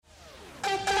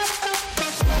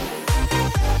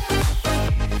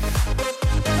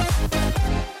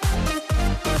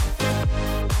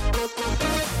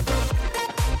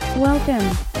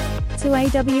Welcome to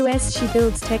AWS She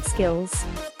Builds Tech Skills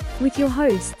with your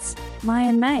hosts, Mai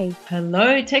and May.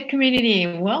 Hello, tech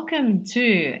community. Welcome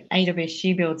to AWS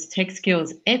She Builds Tech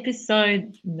Skills,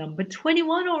 episode number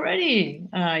 21 already.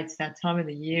 It's that time of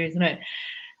the year, isn't it?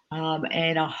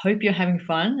 And I hope you're having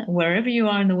fun wherever you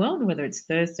are in the world, whether it's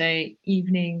Thursday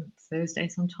evening, Thursday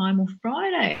sometime, or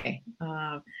Friday.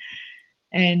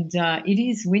 It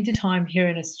is winter time here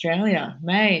in Australia.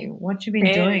 May, what you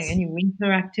been doing? Any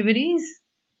winter activities?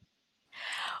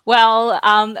 Well,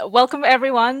 welcome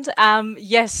everyone.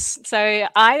 Yes, so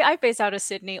I based out of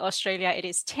Sydney, Australia. It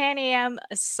is 10 a.m.,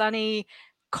 a sunny,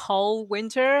 cold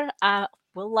winter.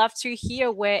 We'll love to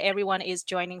hear where everyone is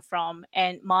joining from.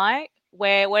 And Mai,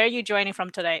 where are you joining from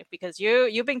today? Because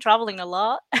you've been traveling a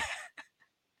lot.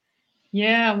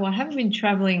 Yeah, well, I haven't been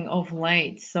traveling of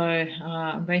late, so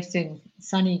I'm based in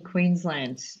sunny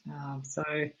Queensland. So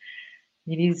it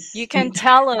is. You can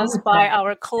tell us by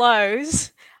our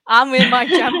clothes. I'm in my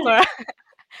jumper.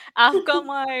 I've got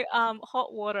my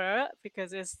hot water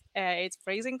because it's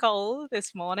freezing cold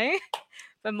this morning.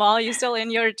 But Ma, you still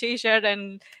in your t-shirt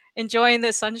and enjoying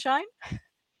the sunshine?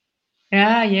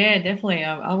 Yeah, definitely.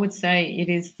 I would say it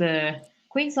is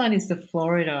Queensland is the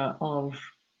Florida of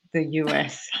the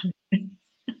US.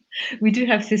 We do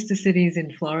have sister cities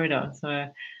in Florida, so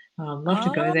love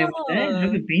to go there one day. I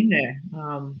haven't been there.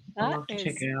 I'd love to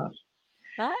check it out.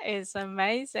 That is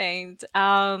amazing.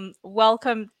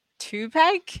 Welcome to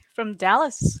Peg from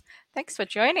Dallas. Thanks for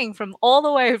joining from all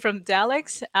the way from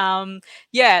Dallas.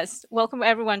 Yes, welcome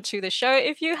everyone to the show.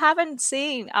 If you haven't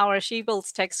seen our She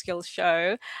Builds Tech Skills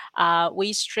show,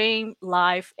 we stream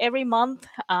live every month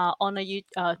on a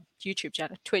YouTube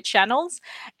channel, Twitch channels,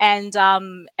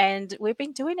 and we've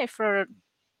been doing it for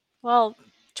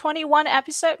 21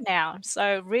 episode now.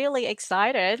 So really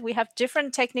excited. We have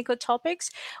different technical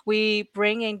topics. We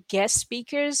bring in guest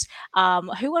speakers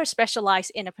who are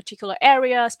specialized in a particular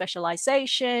area,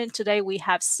 specialization. Today we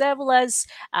have serverless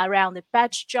around the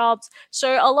batch jobs.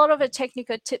 So a lot of the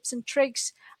technical tips and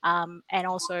tricks and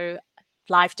also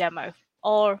live demo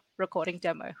or recording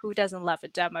demo. Who doesn't love a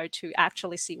demo to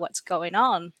actually see what's going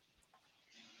on?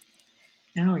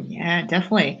 Oh, yeah,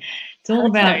 definitely. It's all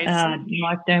about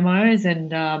live demos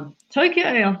and Tokyo.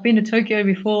 I've been to Tokyo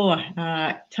before.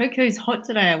 Tokyo's hot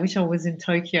today. I wish I was in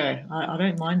Tokyo. I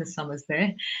don't mind the summers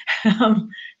there.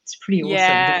 It's pretty awesome.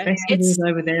 Yeah, the festivals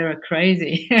over there are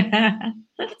crazy.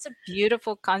 It's a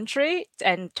beautiful country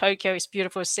and Tokyo is a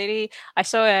beautiful city. I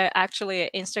saw actually an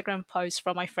Instagram post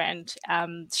from my friend.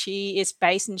 She is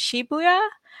based in Shibuya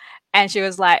and she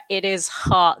was like, it is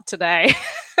hot today.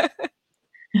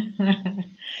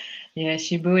 Yeah,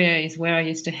 Shibuya is where I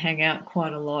used to hang out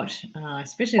quite a lot,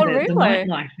 especially really? the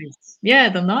nightlife.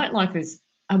 The nightlife is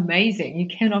amazing. You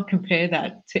cannot compare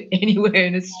that to anywhere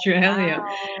in Australia.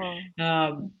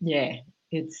 Wow. Yeah,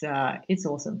 it's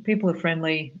awesome. People are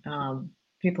friendly.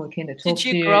 People are keen to talk to you.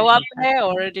 Did you grow up there,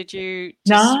 or did you?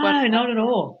 No, not at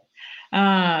all.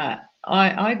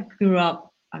 I grew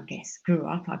up. I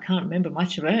can't remember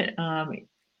much of it.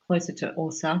 Closer to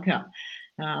Osaka.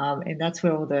 And that's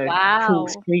where all the cool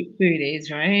street food is,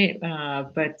 right?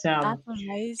 That's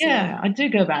amazing. Yeah, I do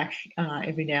go back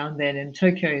every now and then, and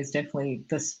Tokyo is definitely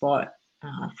the spot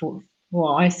for.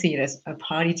 Well, I see it as a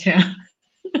party town.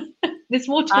 There's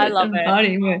more to it than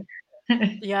partying.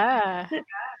 Yeah,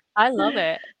 I love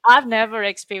it. I've never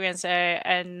experienced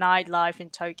a nightlife in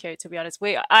Tokyo, to be honest.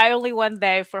 I only went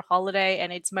there for holiday,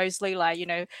 and it's mostly like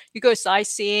you go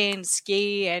sightseeing,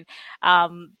 ski, and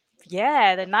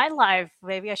the nightlife.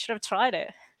 Maybe I should have tried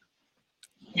it.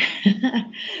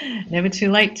 Never too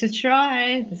late to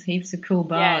try. There's heaps of cool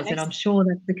bars, and I'm sure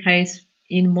that's the case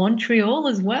in Montreal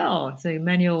as well. So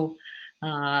Emmanuel,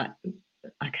 I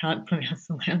can't pronounce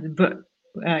the name, but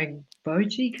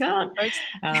Boji can't.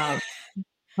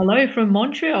 Hello from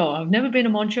Montreal. I've never been to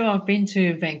Montreal. I've been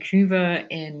to Vancouver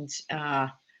and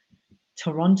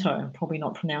Toronto. I'm probably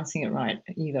not pronouncing it right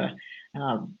either.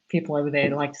 People over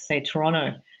there like to say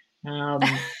Toronto.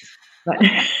 But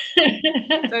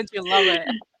don't you love it?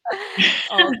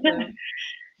 Awesome.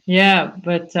 Yeah,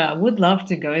 but would love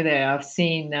to go there. I've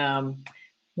seen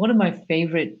one of my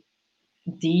favorite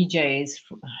DJs,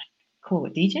 call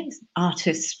it DJs,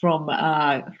 artists from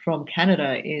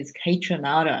Canada is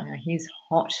Kinnera. He's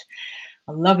hot.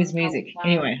 I love his music. Oh, wow.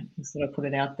 Anyway, I sort of put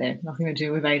it out there. Nothing to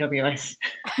do with AWS.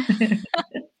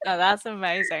 Oh, that's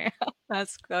amazing.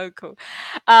 That's so cool.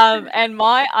 And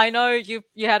I know you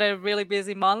had a really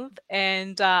busy month,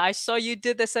 and I saw you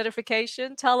did the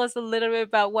certification. Tell us a little bit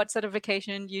about what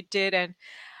certification you did, and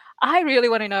I really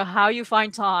want to know how you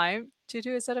find time to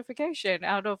do a certification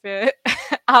out of it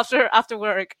after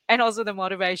work, and also the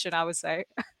motivation, I would say.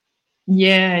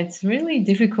 Yeah, it's really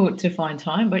difficult to find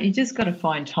time, but you just got to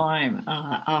find time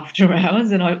after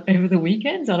hours and over the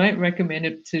weekends. I don't recommend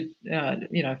it to,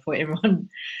 for everyone,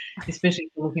 especially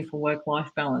if you're looking for work-life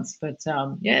balance. But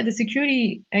yeah, the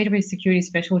AWS security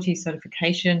specialty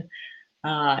certification,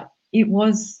 it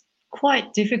was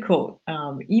quite difficult,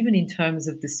 even in terms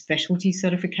of the specialty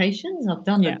certifications. I've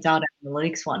done the Yeah. data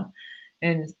analytics one,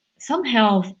 and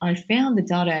somehow I found the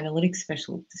data analytics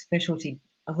specialty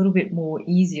a little bit more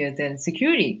easier than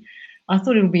security. I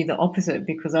thought it would be the opposite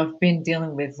because I've been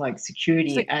dealing with like security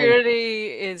as Security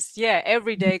is,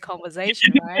 everyday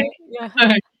conversation, right?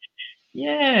 Yeah.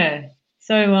 yeah.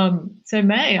 So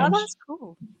May, Oh, that's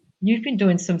cool. you've been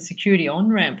doing some security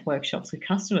on-ramp workshops with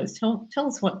customers. Tell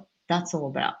us what that's all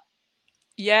about.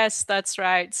 Yes, that's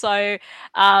right. So,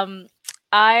 um,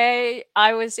 I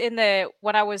was in the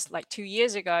when I was like 2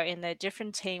 years ago in a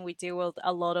different team. We deal with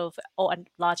a lot of or a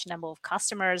large number of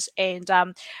customers, and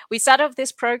we set up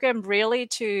this program really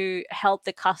to help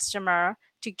the customer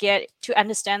to get to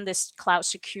understand this cloud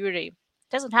security.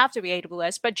 Doesn't have to be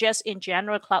AWS, but just in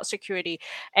general cloud security,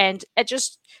 and it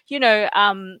just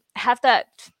have that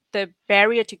the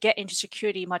barrier to get into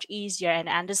security much easier and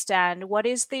understand what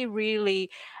is the really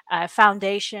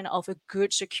foundation of a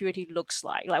good security looks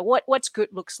like what's good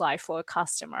looks like for a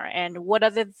customer, and what are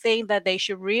the things that they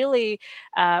should really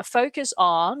focus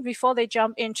on before they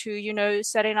jump into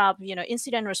setting up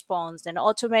incident response and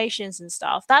automations and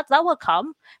stuff that will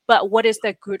come, but what is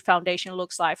the good foundation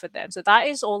looks like for them. So that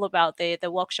is all about the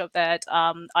workshop that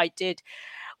I did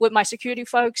with my security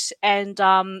folks, and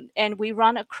we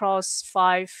run across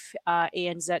 5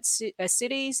 ANZ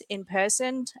cities in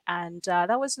person, and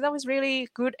that was really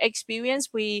good experience.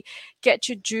 We get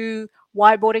to do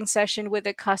whiteboarding session with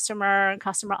the customer, and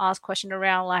customer ask question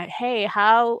around like, hey,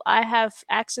 how I have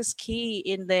access key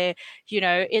in the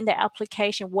in the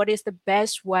application, what is the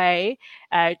best way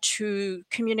to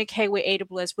communicate with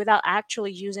AWS without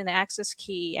actually using the access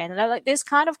key, and like this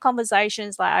kind of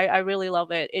conversations, like I really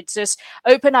love it. It's just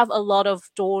open up a lot of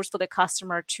doors for the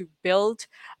customer to build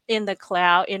in the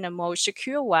cloud in a more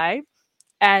secure way.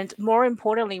 And more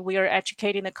importantly, we are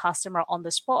educating the customer on the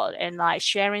spot and like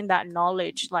sharing that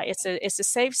knowledge. Like it's a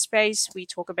safe space. We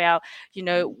talk about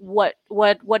what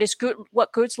is good,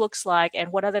 what goods looks like,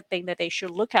 and what are the things that they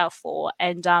should look out for.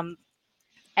 And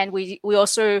we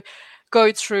also go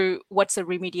through what's the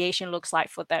remediation looks like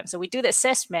for them. So we do the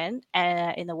assessment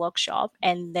in the workshop,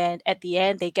 and then at the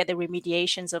end they get the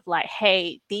remediations of like,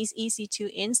 hey, these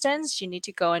EC2 instance, you need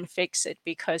to go and fix it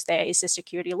because there is a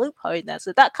security loophole in that.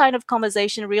 So that kind of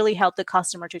conversation really helped the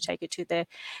customer to take it to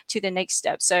the next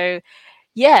step. So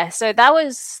yeah, so that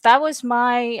was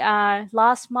my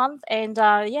last month, and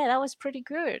yeah, that was pretty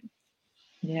good.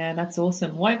 Yeah, that's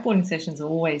awesome. Whiteboarding sessions are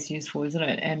always useful, isn't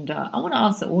it? And I want to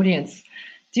ask the audience,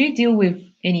 do you deal with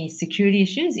any security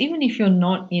issues? Even if you're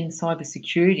not in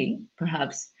cybersecurity,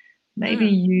 perhaps maybe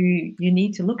Mm. you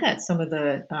need to look at some of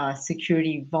the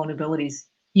security vulnerabilities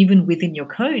even within your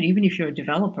code, even if you're a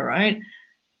developer, right?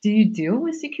 Do you deal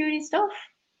with security stuff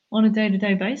on a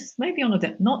day-to-day basis? Maybe on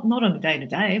a not on a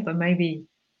day-to-day, but maybe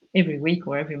every week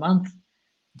or every month,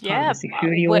 part of Yeah, a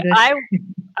security well, audit.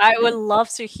 I would love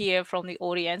to hear from the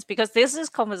audience because this is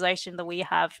conversation that we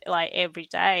have like every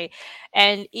day.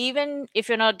 And even if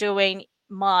you're not doing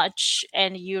much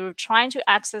and you're trying to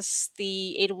access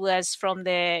the AWS from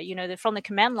from the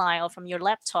command line or from your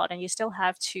laptop, and you still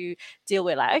have to deal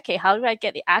with like, okay, how do I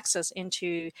get the access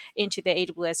into the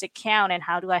AWS account, and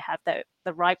how do I have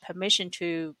the right permission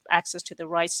to access to the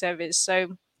right service?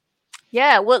 So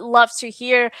yeah, would love to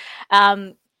hear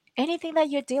um, anything that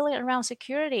you're dealing around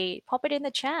security. Pop it in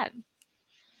the chat.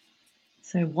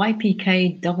 So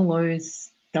YPK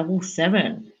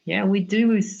 0077. Yeah, we do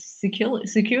with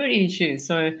security issues.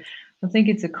 So I think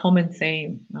it's a common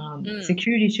theme. Mm,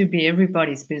 Security should be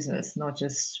everybody's business, not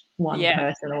just one yeah,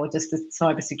 person or just the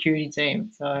cybersecurity team.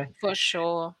 So for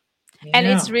sure. And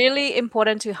it's yeah, really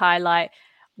important to highlight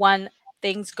when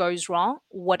things goes wrong,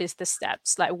 what is the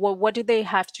steps? Like what do they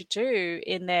have to do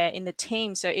in the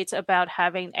team? So it's about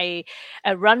having a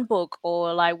run book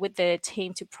or like with the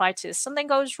team to practice. Something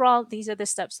goes wrong, these are the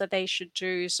steps that they should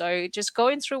do. So just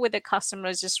going through with the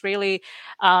customers, just really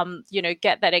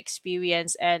get that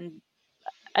experience and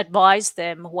advise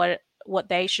them what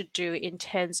they should do in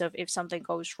terms of if something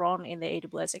goes wrong in the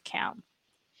AWS account.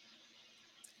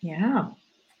 yeah.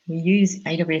 We use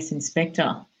AWS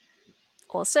Inspector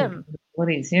for Awesome.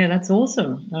 vulnerabilities. Yeah, that's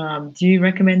awesome. Do you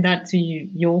recommend that to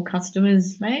your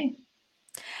customers, May?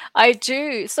 I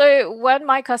do. So when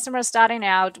my customers starting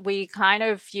out, we kind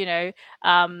of,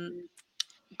 um,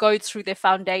 go through the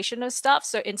foundational stuff.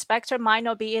 So Inspector might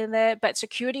not be in there, but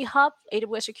Security Hub,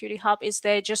 AWS Security Hub is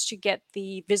there just to get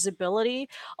the visibility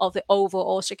of the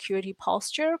overall security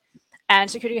posture. And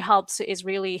Security Hubs is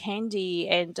really handy,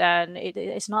 and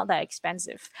it's not that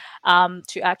expensive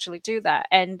to actually do that.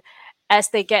 And as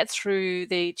they get through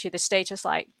to the status,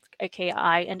 like, okay,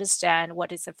 I understand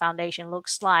what is the foundation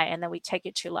looks like, and then we take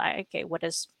it to like, okay, what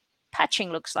does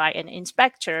patching looks like, and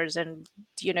inspectors, and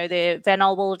the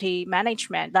vulnerability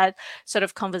management. That sort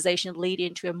of conversation lead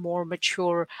into a more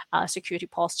mature security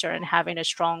posture and having a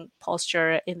strong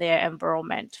posture in their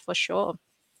environment for sure.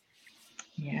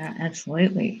 Yeah,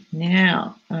 absolutely.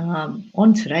 Now,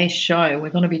 on today's show,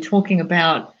 we're going to be talking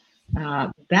about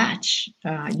batch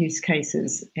use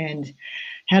cases and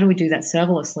how do we do that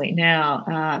serverlessly.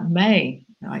 Now, May,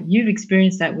 you've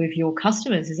experienced that with your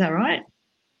customers, is that right?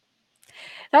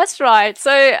 That's right.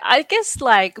 So I guess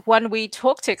like when we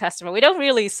talk to a customer, we don't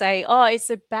really say, oh, it's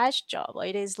a batch job.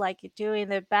 It is like doing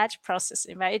the batch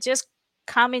processing, right? It just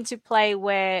come into play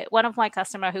where one of my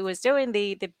customer who was doing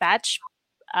the batch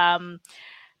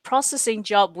processing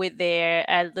job with their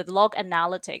the log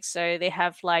analytics. So they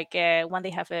have like when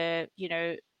they have a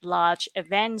large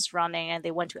events running, and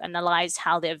they want to analyze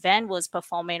how the event was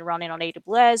performing running on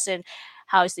AWS, and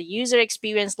how is the user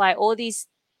experience like. All these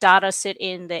data sit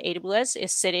in the AWS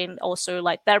is sitting also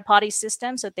like third-party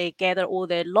systems, so they gather all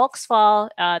the logs file,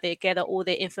 they gather all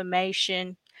the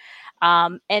information,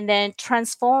 and then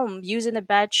transform using the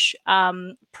batch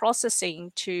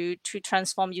processing to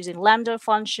transform using Lambda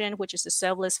function, which is the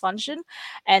serverless function,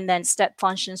 and then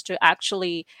StepFunctions to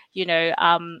actually,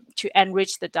 to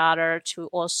enrich the data, to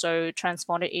also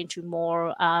transform it into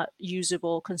more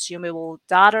usable, consumable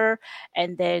data,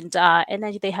 and then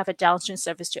they have a downstream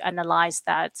service to analyze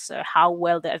that, so how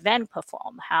well the event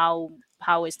perform, how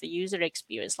is the user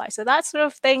experience like. So that sort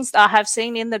of things that I have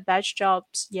seen in the batch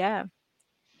jobs.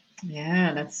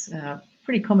 Yeah, that's a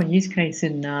pretty common use case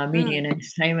in media and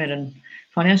entertainment and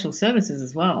financial services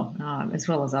as well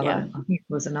as other. I think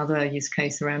there was another use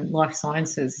case around life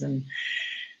sciences, and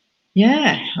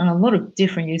a lot of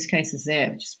different use cases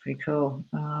there, which is pretty cool.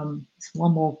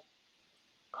 One more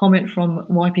comment from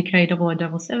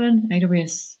YPK0077,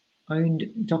 AWS owned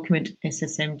document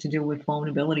SSM to deal with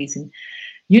vulnerabilities in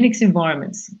Unix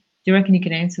environments. Do you reckon you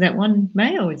can answer that one,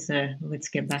 May, or let's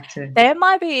get back to... There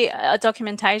might be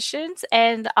documentations,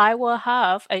 and I will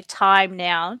have a time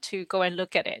now to go and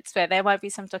look at it. So there might be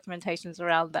some documentations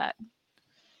around that.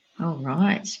 All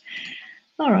right.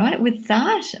 With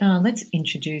that, let's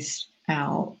introduce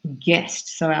our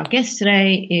guest. So our guest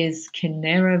today is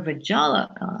Kinnera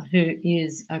Vajjala, who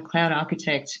is a cloud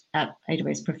architect at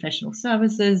AWS Professional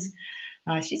Services.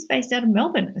 She's based out of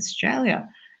Melbourne, Australia.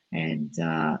 And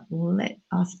let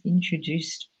us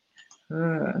introduce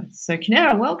her. So,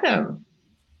 Kinnera, welcome.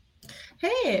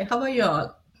 Hey, how are you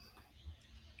all?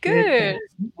 Good.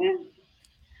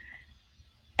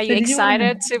 Are you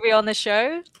excited to be on the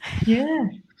show? Yeah.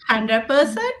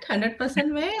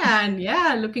 100% way.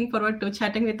 And looking forward to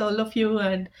chatting with all of you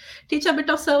and teach a bit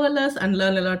of serverless and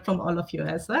learn a lot from all of you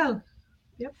as well.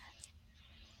 Yep.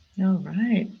 All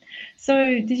right. So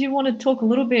did you want to talk a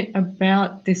little bit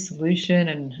about this solution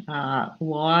and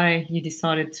why you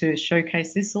decided to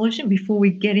showcase this solution before we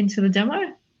get into the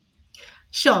demo?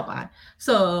 Sure, Pat.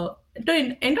 So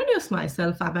to introduce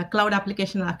myself, I'm a cloud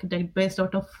application architect based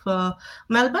out of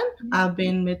Melbourne. I've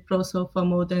been with Proso for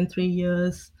more than 3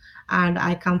 years, and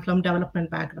I come from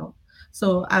development background.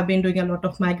 So I've been doing a lot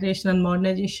of migration and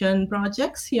modernization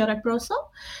projects here at Proso.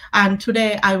 And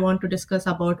today I want to discuss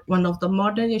about one of the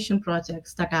modernization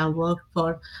projects that I worked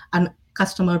for a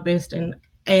customer based in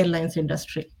airlines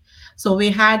industry. So we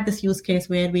had this use case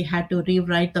where we had to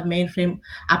rewrite the mainframe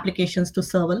applications to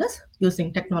serverless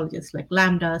using technologies like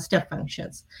Lambda,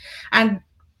 StepFunctions. And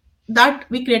that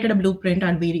we created a blueprint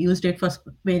and we used it for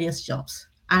various jobs.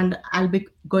 And I'll be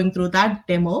going through that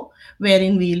demo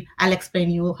wherein I'll explain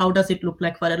you how does it look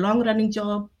like for a long running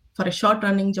job, for a short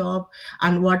running job,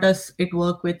 and what does it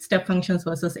work with StepFunctions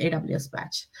versus AWS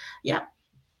batch. Yeah.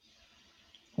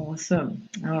 Awesome.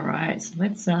 All right. So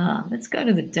let's go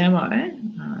to the demo.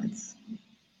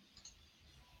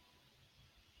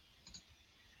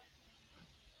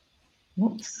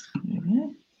 Whoops.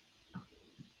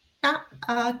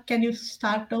 Can you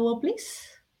start over, please?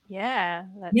 Yeah.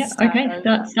 Okay.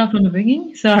 Start from the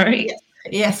beginning. Sorry.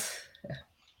 Yes.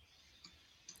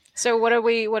 So what are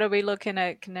we looking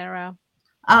at, Kinnera?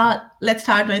 Let's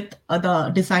start with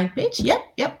the design page.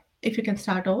 Yep. If you can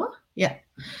start over. Yeah.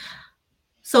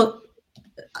 So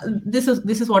this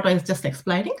is what I was just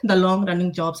explaining, the long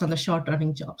running jobs and the short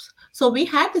running jobs. So we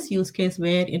had this use case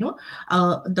where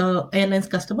the airline's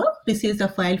customer receives a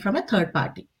file from a third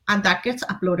party, and that gets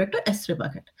uploaded to S3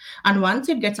 bucket. And once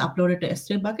it gets uploaded to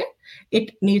S3 bucket,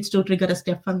 it needs to trigger a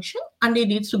step function, and it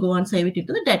needs to go and save it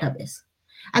into the database.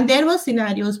 And there were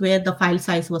scenarios where the file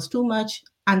size was too much,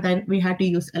 and then we had to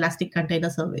use Elastic Container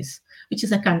Service, which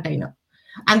is a container.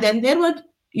 And then there were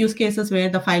use cases where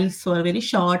the files were very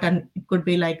short, and it could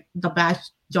be like the batch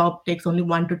job takes only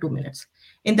 1 to 2 minutes.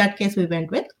 In that case, we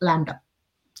went with Lambda.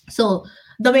 So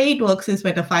the way it works is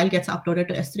when a file gets uploaded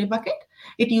to S3 bucket,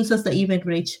 it uses the event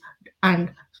bridge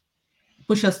and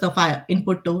pushes the file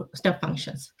input to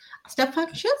StepFunctions.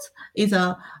 StepFunctions is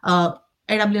a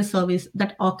AWS service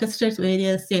that orchestrates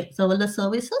various serverless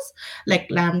services like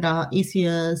Lambda,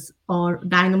 ECS, or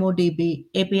DynamoDB,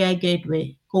 API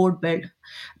Gateway, Code Build.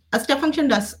 A step function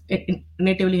does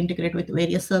natively integrate with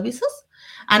various services.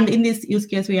 And in this use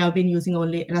case, we have been using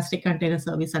only Elastic Container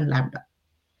Service and Lambda.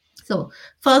 So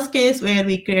first case where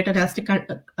we create an Elastic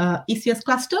ECS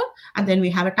cluster, and then we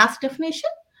have a task definition.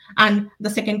 And the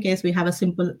second case, we have a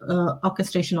simple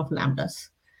orchestration of Lambdas.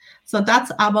 So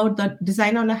that's about the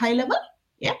design on a high level.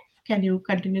 Yeah. Can you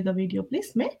continue the video,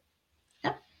 please, May?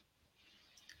 Yeah.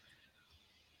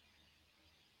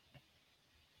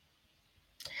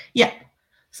 Yeah.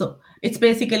 So it's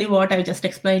basically what I just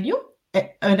explained you.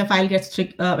 When a file gets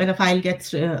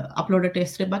uploaded to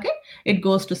S3 bucket, it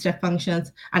goes to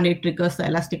StepFunctions and it triggers the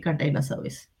Elastic Container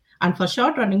Service. And for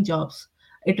short running jobs,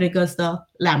 it triggers the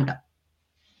Lambda.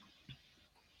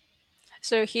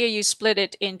 So here you split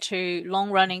it into long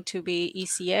running to be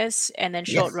ECS and then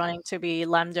short running to be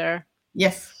Lambda.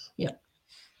 Yes. Yeah.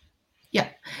 Yeah.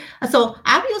 So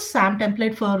I've used SAM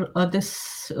template for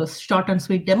this short and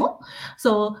sweet demo.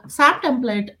 So SAM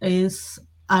template is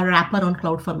a wrapper on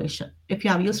CloudFormation. If you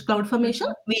have used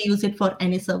CloudFormation, we use it for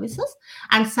any services.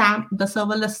 And SAM, the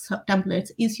serverless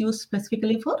templates, is used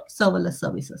specifically for serverless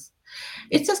services.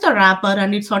 It's just a wrapper,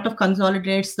 and it sort of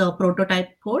consolidates the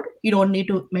prototype code. You don't need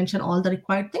to mention all the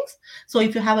required things. So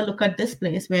if you have a look at this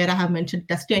place where I have mentioned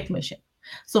test state machine.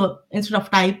 So instead of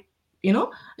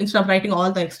writing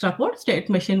all the extra code, state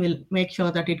machine will make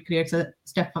sure that it creates a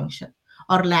step function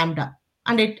or Lambda.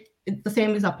 And the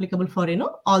same is applicable for,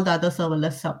 all the other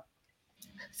serverless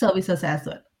services as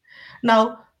well.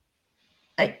 Now,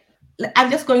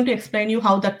 I'm just going to explain you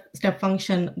how that step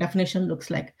function definition looks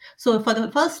like. So for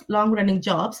the first long running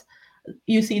jobs,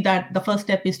 you see that the first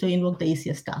step is to invoke the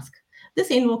ECS task. This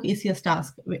invoke ECS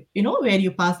task, where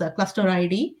you pass the cluster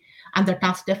ID and the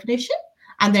task definition.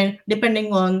 And then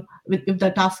depending on if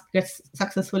the task gets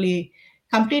successfully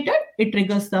completed, it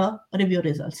triggers the review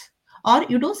results. Or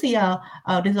you do see a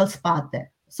results path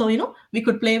there. So, we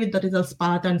could play with the results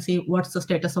path and see what's the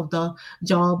status of the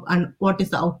job and what is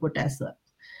the output as well.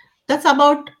 That's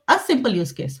about a simple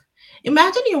use case.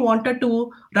 Imagine you wanted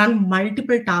to run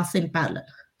multiple tasks in parallel.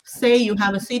 Say you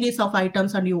have a series of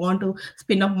items and you want to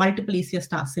spin up multiple ECS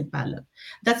tasks in parallel.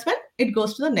 That's when it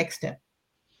goes to the next step.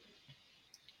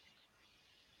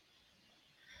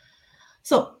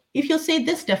 So if you see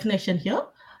this definition here,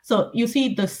 so you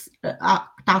see this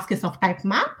task is of type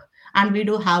map, and we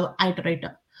do have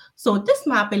iterator. So this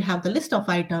map will have the list of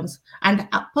items, and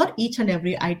for each and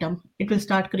every item, it will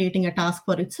start creating a task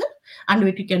for itself, and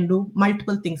it can do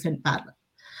multiple things in parallel.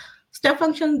 Step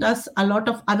function does a lot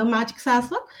of other magics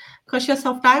as well. Cautious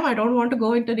of time, I don't want to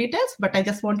go into details, but I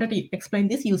just wanted to explain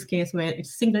this use case where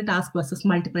it's single task versus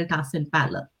multiple tasks in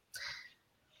parallel.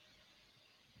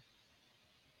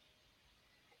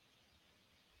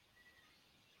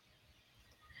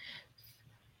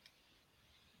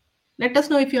 Let us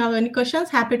know if you have any questions.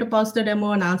 Happy to pause the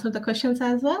demo and answer the questions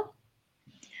as well.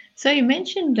 So you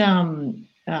mentioned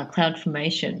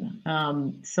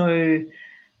CloudFormation. So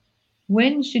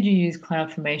when should you use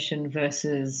CloudFormation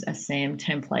versus a SAM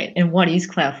template? And what is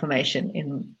CloudFormation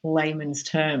in layman's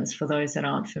terms for those that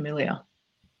aren't familiar?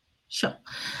 Sure.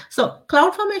 So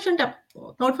CloudFormation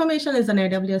is an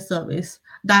AWS service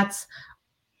that's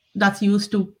used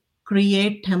to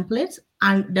create templates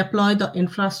and deploy the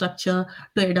infrastructure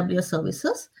to AWS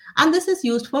services. And this is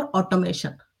used for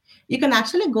automation. You can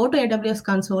actually go to AWS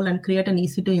console and create an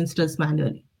EC2 instance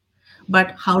manually.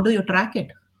 But how do you track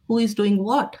it? Who is doing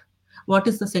what? What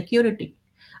is the security?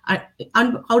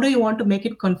 And how do you want to make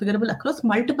it configurable across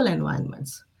multiple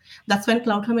environments? That's when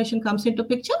CloudFormation comes into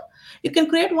picture. You can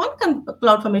create one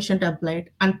CloudFormation template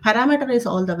and parameterize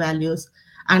all the values,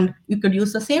 and you could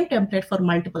use the same template for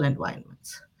multiple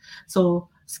environments. So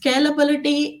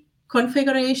scalability,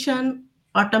 configuration,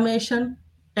 automation,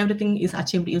 everything is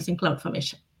achieved using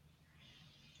CloudFormation.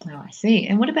 Oh, I see.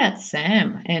 And what about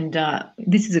SAM? And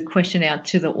this is a question out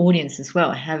to the audience as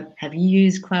well. Have you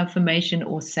used CloudFormation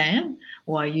or SAM,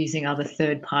 or are you using other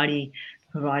third-party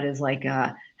providers like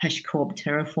HashiCorp,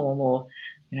 Terraform, or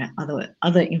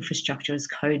other infrastructure as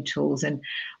code tools? And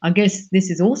I guess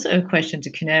this is also a question to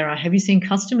Kinnera. Have you seen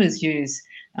customers use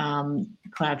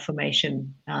CloudFormation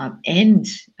and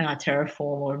Terraform,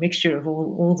 or a mixture of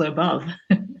all the above?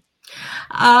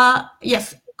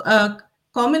 Yes.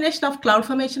 Combination of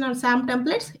CloudFormation and SAM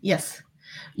templates, yes.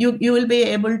 You will be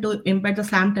able to embed the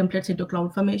SAM templates into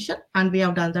CloudFormation, and we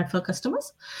have done that for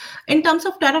customers. In terms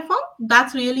of Terraform,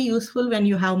 that's really useful when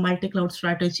you have multi-cloud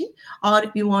strategy, or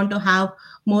you want to have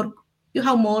more. You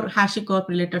have more HashiCorp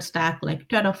related stack like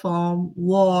Terraform,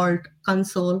 Vault,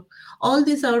 Console. All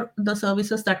these are the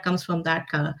services that comes from that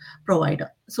provider.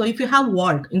 So if you have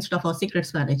Vault instead of a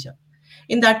secrets manager,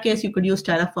 in that case, you could use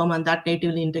Terraform, and that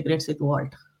natively integrates with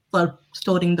Vault for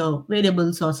storing the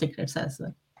variables or secrets as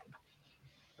well.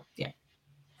 Yeah.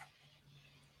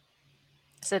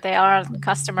 So they are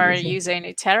customer using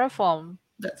Terraform.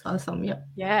 That's awesome. Yeah.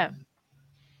 Yeah.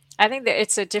 I think that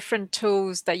it's a different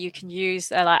tools that you can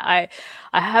use. I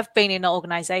have been in an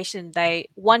organization.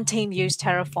 One team used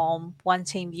Terraform, one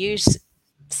team used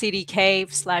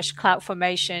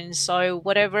CDK/CloudFormation. So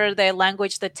whatever the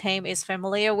language the team is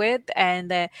familiar with,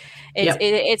 and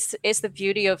it's the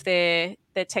beauty of the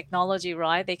technology,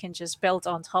 right? They can just build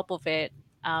on top of it.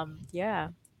 Yeah.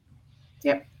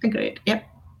 Yep. Great. Yep.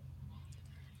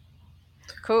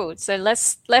 Cool. So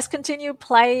let's continue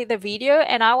play the video.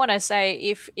 And I want to say,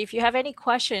 if you have any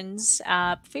questions,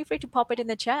 feel free to pop it in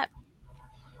the chat.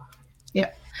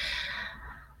 Yeah.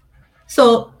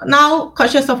 So now,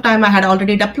 cautious of time, I had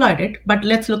already deployed it, but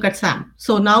let's look at SAM.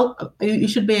 So now you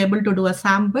should be able to do a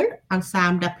SAM build and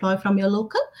SAM deploy from your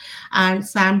local, and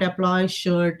SAM deploy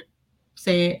should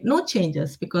say no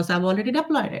changes because I've already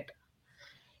deployed it.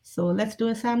 So let's do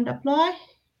a SAM deploy,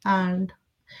 and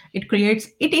it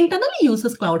internally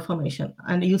uses CloudFormation,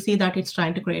 and you see that it's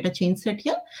trying to create a change set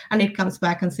here, and it comes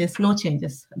back and says no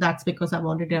changes. That's because I've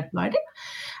already deployed it.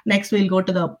 Next, we'll go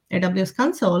to the AWS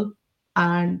console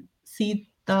and see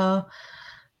the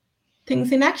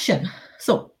things in action.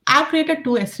 So I've created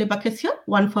two S3 buckets here,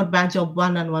 one for batch job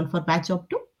 1 and one for batch job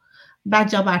 2.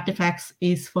 Batch job artifacts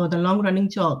is for the long running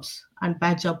jobs, and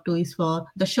batch job 2 is for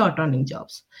the short running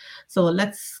jobs. So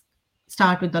let's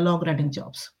start with the long running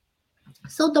jobs.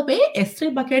 So the way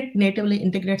S3 bucket natively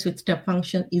integrates with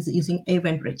StepFunction is using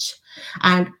Event Bridge.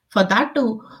 And for that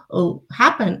to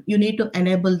happen, you need to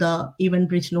enable the Event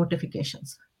Bridge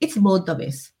notifications. It's both the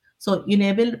ways. So you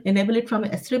enable it from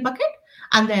S3 bucket,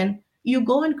 and then you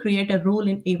go and create a rule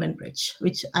in Event Bridge,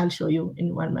 which I'll show you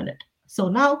in 1 minute. So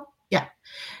now,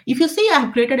 if you see, I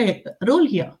have created a rule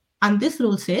here, and this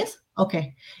rule says,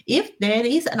 okay, if there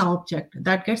is an object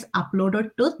that gets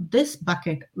uploaded to this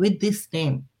bucket with this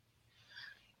name,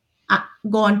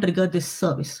 go and trigger this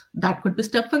service. That could be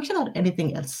StepFunction or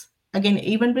anything else. Again,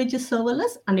 Event Bridge is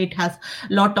serverless, and it has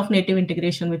a lot of native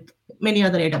integration with many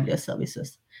other AWS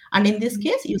services. And in this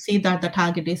case, you see that the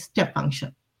target is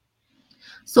StepFunction.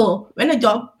 So when a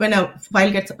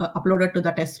file gets uploaded to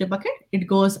that S3 bucket, it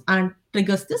goes and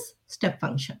triggers this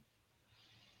StepFunction.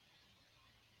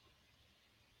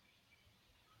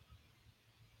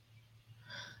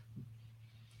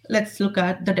 Let's look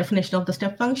at the definition of the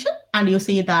StepFunction, and you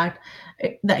see that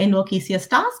the invoke ECS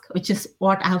task, which is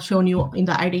what I have shown you in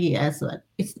the IDE as well.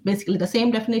 It's basically the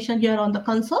same definition here on the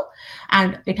console,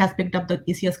 and it has picked up the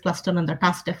ECS cluster and the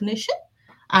task definition.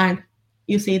 And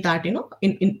you see that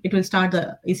it will start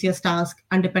the ECS task,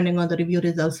 and depending on the review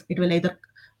results, it will either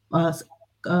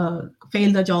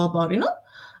fail the job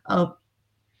or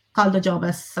call the job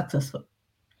as successful.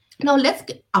 Now let's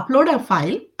upload a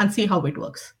file and see how it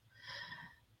works.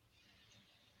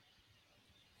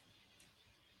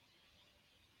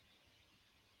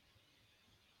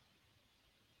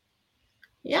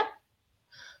 Yeah.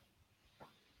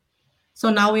 So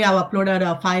now we have uploaded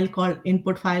a file called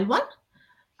input file 1,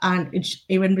 and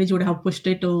Event Bridge would have pushed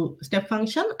it to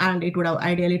StepFunction, and it would have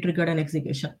ideally triggered an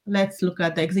execution. Let's look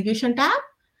at the execution tab,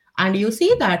 and you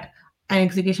see that an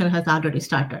execution has already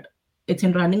started. It's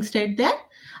in running state there,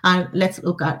 and let's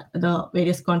look at the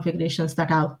various configurations that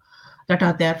are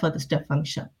there for the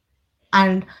StepFunction.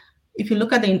 And if you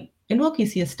look at the invoke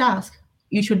ECS task,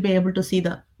 you should be able to see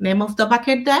the name of the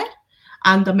bucket there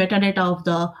and the metadata of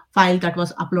the file that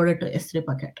was uploaded to S3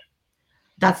 bucket.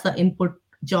 That's the input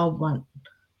job 1.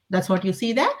 That's what you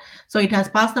see there. So it has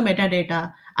passed the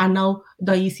metadata, and now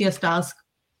the ECS task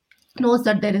knows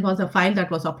that there was a file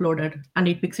that was uploaded, and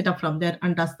it picks it up from there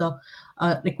and does the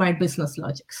required business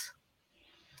logics.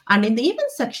 And in the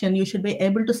event section, you should be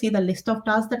able to see the list of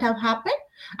tasks that have happened.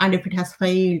 And if it has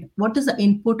failed, what is the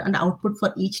input and output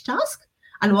for each task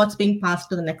and what's being passed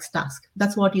to the next task.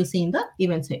 That's what you see in the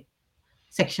event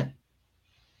section.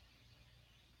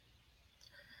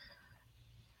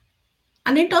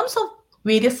 And in terms of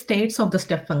various states of the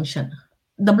step function,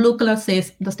 the blue color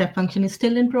says the step function is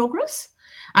still in progress.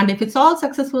 And if it's all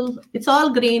successful, it's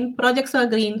all green, projects are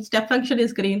green, step function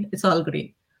is green, it's all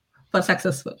green for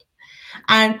successful.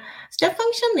 And step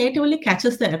function natively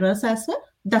catches the errors as well.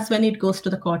 That's when it goes to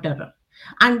the caught error.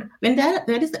 And when there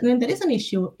is an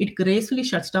issue, it gracefully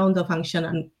shuts down the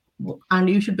function, and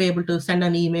you should be able to send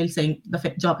an email saying the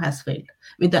job has failed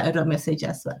with the error message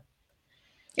as well.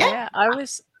 Yeah,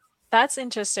 that's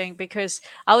interesting, because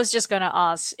I was just going to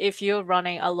ask, if you're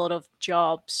running a lot of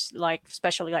jobs, like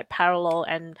especially like parallel,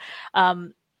 and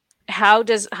how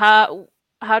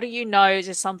do you know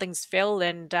if something's failed,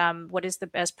 and what is the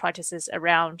best practices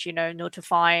around,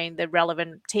 notifying the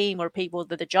relevant team or people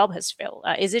that the job has failed?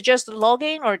 Is it just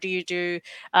logging, or do you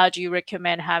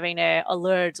recommend having a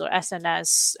alerts or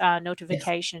SNS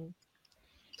notification?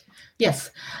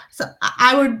 Yes. So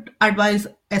I would advise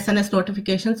SNS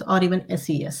notifications or even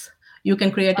SES. You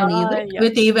can create an event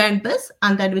with event this,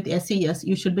 and then with SES,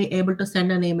 you should be able to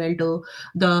send an email to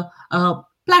the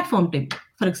platform team,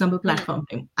 for example, platform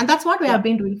team. And that's what we have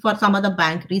been doing for some other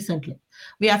bank recently.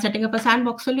 We are setting up a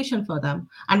sandbox solution for them.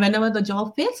 And whenever the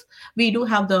job fails, we do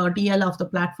have the DL of the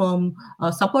platform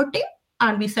support team,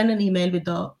 and we send an email with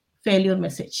the failure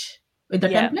message. With the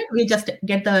template, we just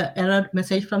get the error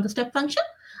message from the step function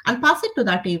and pass it to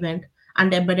that event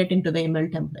and embed it into the email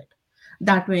template.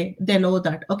 That way, they know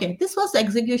that, okay, this was the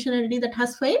execution entity that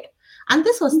has failed, and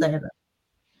this was the error.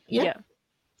 Yeah.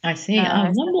 I see.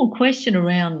 One more question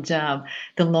around the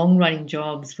long-running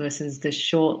jobs versus the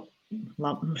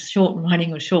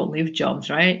short-running or short-lived jobs,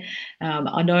 right?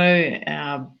 I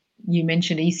know you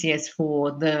mentioned ECS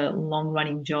for the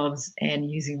long-running jobs and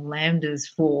using Lambdas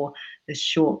for the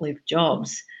short-lived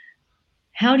jobs.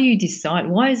 How do you decide?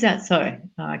 Why is that so?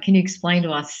 Can you explain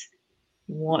to us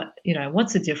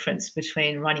what's the difference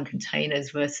between running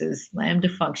containers versus Lambda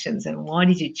functions, and why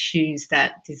did you choose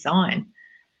that design?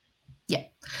 Yeah.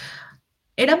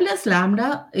 AWS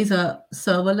Lambda is a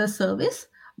serverless service,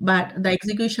 but the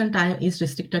execution time is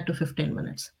restricted to 15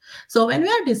 minutes. So when we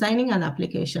are designing an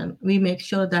application, we make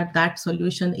sure that that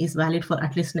solution is valid for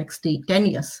at least next 10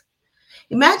 years.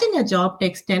 Imagine a job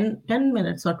takes 10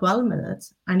 minutes or 12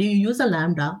 minutes, and you use a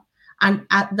Lambda, and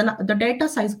the data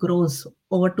size grows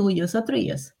over 2 years or 3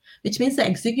 years, which means the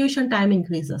execution time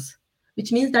increases,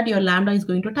 which means that your Lambda is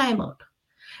going to time out.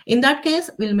 In that case,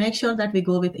 we'll make sure that we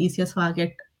go with ECS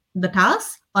Fargate, the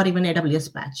task, or even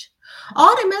AWS Batch. Or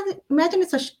imagine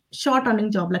it's a short running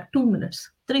job, like 2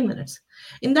 minutes, 3 minutes.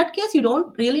 In that case, you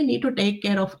don't really need to take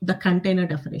care of the container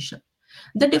definition.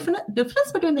 The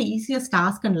difference between the ECS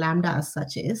task and Lambda as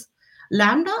such is,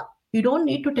 Lambda, you don't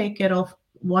need to take care of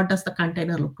what does the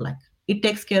container look like. It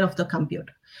takes care of the compute.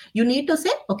 You need to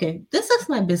say, okay, this is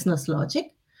my business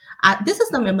logic. This is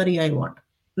the memory I want.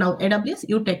 Now, AWS,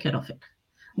 you take care of it.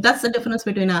 That's the difference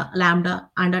between a Lambda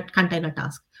and a container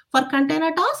task. For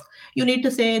container task, you need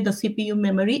to say the CPU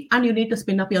memory, and you need to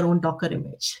spin up your own Docker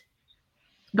image.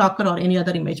 Docker or any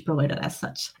other image provider as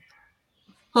such.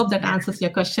 Hope that answers your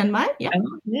question, Maya.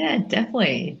 Yeah,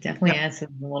 definitely answers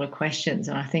a lot of questions,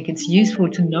 and I think it's useful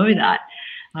to know that,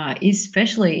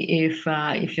 especially if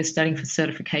you're studying for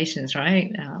certifications,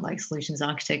 right? Like Solutions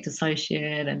Architect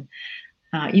Associate, and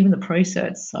even the Pro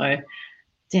certs. So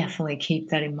definitely keep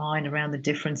that in mind around the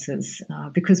differences,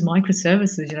 because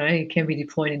microservices, can be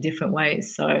deployed in different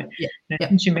ways. So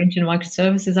since you mentioned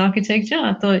microservices architecture,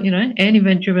 I thought, and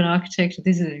event-driven architecture,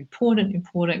 this is an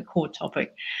important core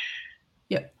topic.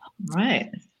 Yeah.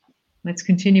 Right. Let's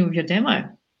continue with your demo.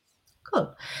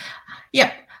 Cool.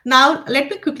 Yeah. Now, let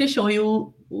me quickly show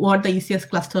you what the ECS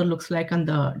cluster looks like and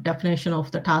the definition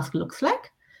of the task looks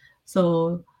like.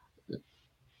 So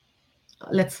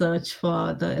let's search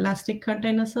for the Elastic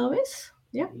Container Service.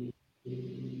 Yeah.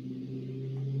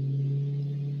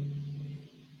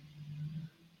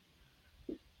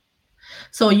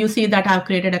 So you see that I've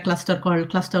created a cluster called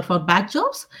cluster for batch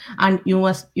jobs, and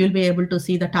you'll be able to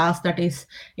see the task that is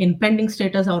in pending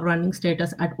status or running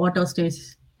status at whatever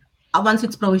stage. Once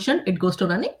it's provisioned, it goes to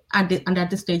running, and at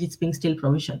this stage, it's being still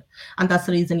provisioned. And that's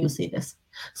the reason you see this.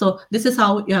 So this is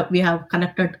how we have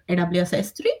connected AWS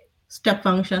S3, step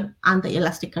function, and the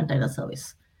Elastic Container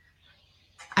Service.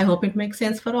 I hope it makes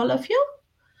sense for all of you.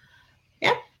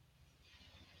 Yeah.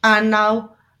 And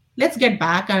now let's get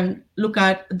back and look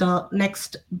at the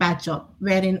next batch job,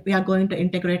 wherein we are going to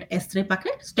integrate S3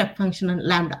 bucket, step function, and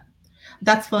Lambda.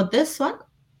 That's for this one.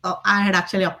 I had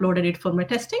actually uploaded it for my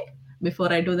testing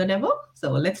before I do the demo.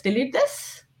 So let's delete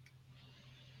this.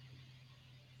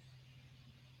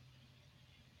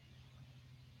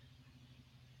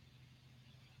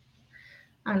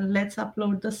 And let's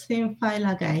upload the same file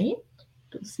again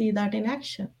to see that in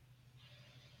action.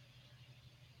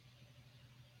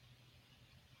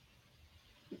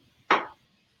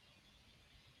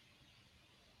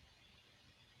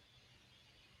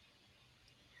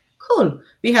 Cool.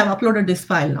 We have uploaded this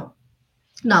file now.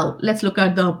 Now let's look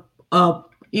at the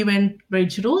event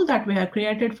bridge rule that we have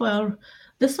created for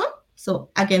this one. So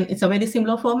again, it's a very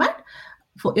similar format.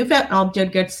 For if an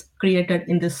object gets created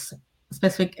in this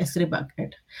specific S3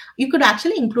 bucket, you could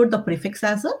actually include the prefix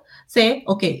as well. Say,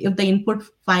 okay, if the input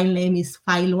file name is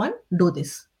file1, do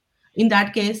this. In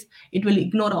that case, it will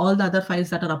ignore all the other files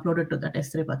that are uploaded to that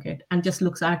S3 bucket and just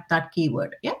looks at that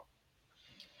keyword. Yeah.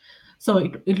 So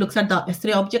it looks at the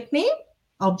S3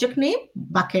 object name,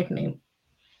 bucket name.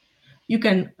 You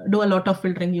can do a lot of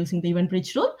filtering using the event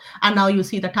bridge rule. And now you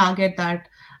see the target that,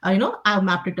 I've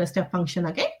mapped it to a step function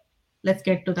again. Let's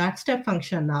get to that step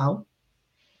function now.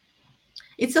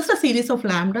 It's just a series of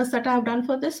lambdas that I've done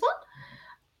for this one.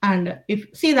 And if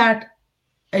see that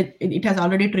it has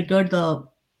already triggered the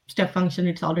step function,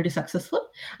 it's already successful.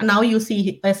 And now you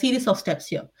see a series of steps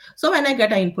here. So when I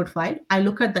get an input file, I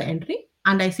look at the entry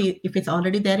and I see if it's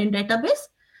already there in database.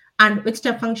 And with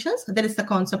step functions, there is the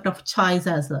concept of choice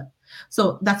as well.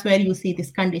 So that's where you see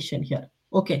this condition here.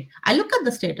 Okay, I look at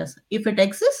the status. If it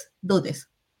exists, do this.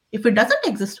 If it doesn't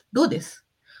exist, do this.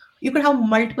 You could have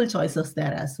multiple choices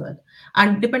there as well.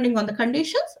 And depending on the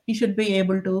conditions, you should be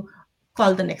able to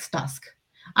call the next task.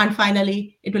 And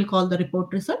finally, it will call the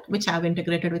report result, which I have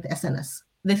integrated with SNS.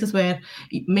 This is where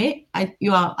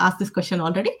you are asked this question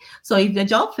already. So if the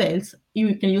job fails,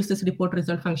 you can use this report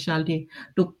result functionality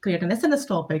to create an SNS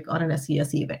topic or an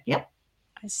SES event. Yeah.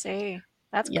 I see.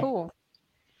 That's cool.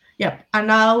 Yeah. And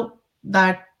now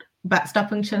that step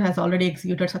function has already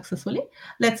executed successfully,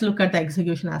 let's look at the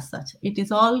execution as such. It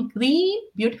is all green,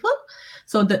 beautiful.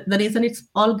 So the reason it's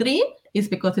all green is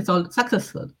because it's all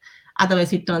successful.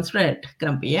 Otherwise, it turns red,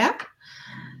 grumpy. Yeah.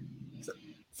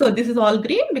 So this is all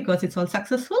green because it's all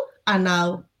successful. And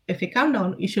now if you come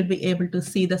down, you should be able to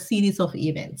see the series of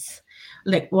events.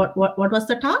 Like what was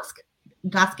the task?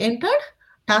 Task entered,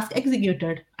 task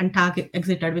executed, and task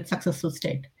exited with successful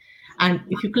state. And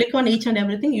if you click on each and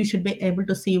everything, you should be able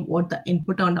to see what the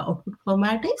input and the output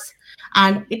format is.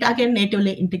 And it again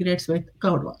natively integrates with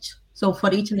CloudWatch. So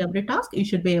for each and every task, you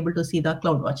should be able to see the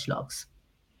CloudWatch logs.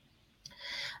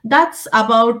 That's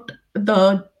about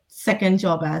the second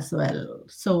job as well.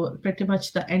 So pretty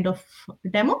much the end of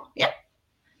demo. Yeah.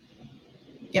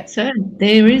 Yep. So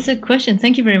there is a question.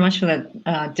 Thank you very much for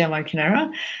that demo,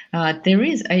 Kinnera. There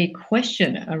is a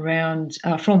question around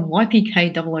from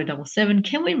YPK0077.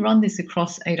 Can we run this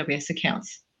across AWS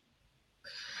accounts?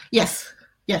 Yes.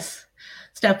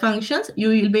 Step functions, you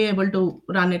will be able to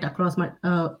run it across my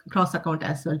cross account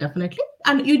as well, definitely.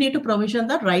 And you need to provision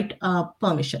the right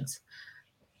permissions.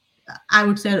 I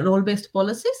would say role-based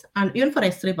policies, and even for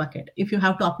S3 bucket, if you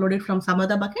have to upload it from some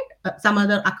other bucket, some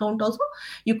other account also,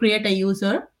 you create a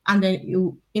user, and then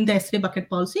you in the S3 bucket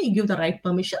policy, you give the right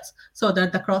permissions so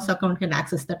that the cross account can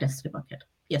access that S3 bucket.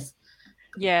 Yes.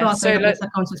 Yeah. Cross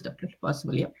accounts is definitely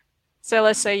possible. Yeah. So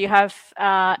let's say you have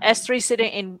S3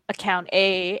 sitting in account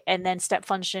A, and then step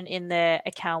function in the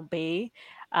account B,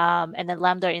 and then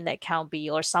Lambda in the account B,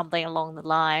 or something along the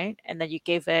line, and then you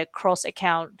give a cross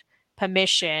account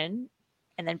permission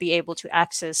and then be able to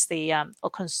access the or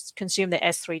consume the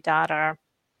S3 data.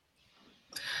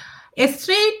 S3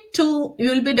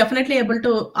 you will be definitely able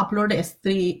to upload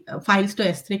S3 files to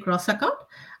S3 cross account.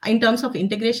 In terms of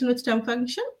integration with step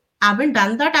function, I haven't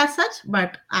done that as such,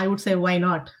 but I would say why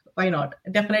not?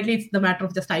 Definitely, it's the matter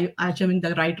of just assuming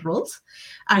the right roles,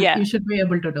 and you should be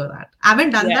able to do that. I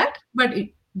haven't done that, but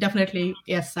definitely,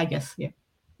 yes, I guess, yeah.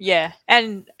 Yeah,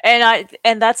 and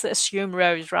that's assume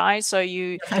rows, right? So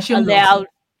you allow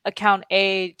account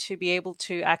A to be able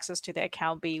to access to the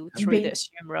account B through the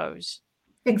assume rows.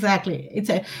 Exactly.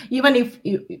 It's even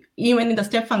in the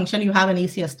step function you have an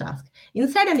ECS task.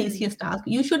 Inside an ECS task,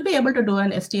 you should be able to do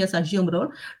an STS assume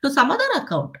role to some other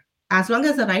account. As long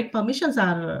as the right permissions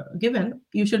are given,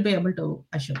 you should be able to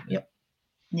assume. Yep.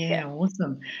 Yeah,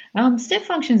 awesome. Step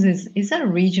functions is that a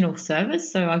regional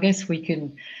service? So I guess we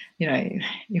can,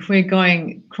 if we're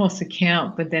going cross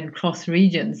account but then cross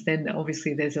regions, then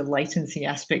obviously there's a latency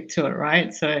aspect to it,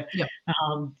 right? So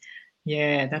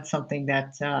that's something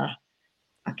that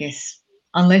I guess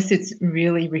unless it's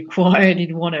really required,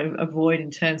 you'd want to avoid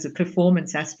in terms of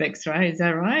performance aspects, right? Is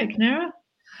that right, Kinnera?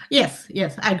 Yes,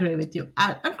 I agree with you.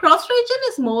 And cross region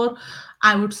is more,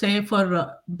 I would say, for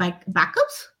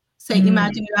backups. Say, Mm,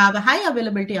 imagine you have a high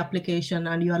availability application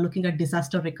and you are looking at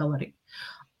disaster recovery.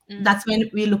 Mm. That's when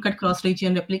we look at cross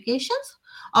region applications,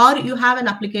 or you have an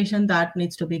application that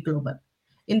needs to be global.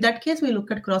 In that case, we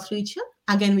look at cross region.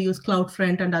 Again, we use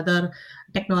CloudFront and other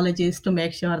technologies to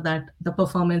make sure that the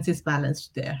performance is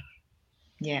balanced there.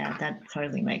 yeah, that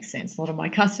totally makes sense. A lot of my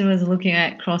customers are looking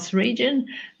at cross region,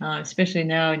 especially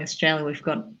now in Australia. We've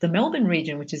got the Melbourne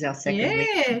region, which is our second region.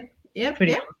 Yeah. Yep.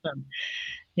 Pretty Yep. awesome.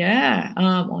 Yeah.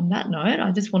 On that note,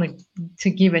 I just wanted to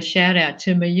give a shout out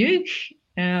to Mayuk.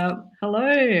 Hello,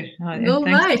 and Go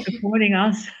thanks for by. supporting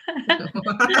us.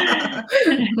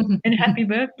 And happy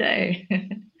birthday.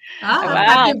 Wow.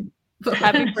 Happy.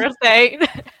 Happy birthday.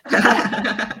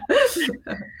 I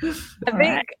All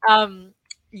think right.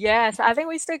 yes, I think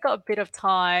we still got a bit of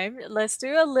time. Let's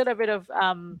do a little bit of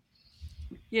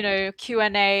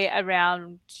Q&A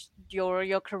around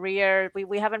your career.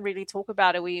 We haven't really talked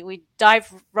about it. We dive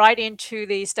right into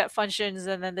the step functions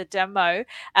and then the demo.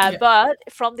 Yeah. But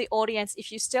from the audience,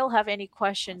 if you still have any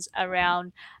questions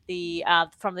around the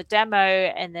from the demo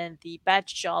and then the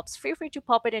badge jobs, feel free to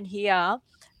pop it in here.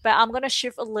 But I'm gonna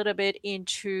shift a little bit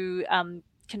into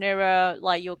Kinnera,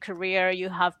 like your career. You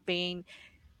have been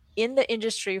in the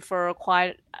industry for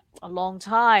quite a long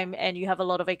time and you have a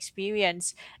lot of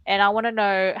experience, and I want to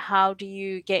know, how do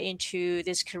you get into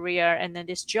this career and then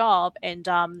this job, and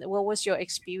what was your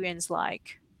experience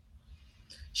like?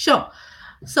 Sure.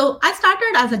 So I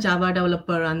started as a Java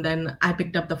developer and then I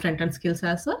picked up the front end skills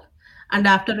as well. And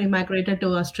after we migrated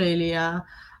to Australia,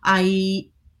 I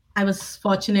I was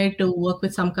fortunate to work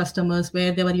with some customers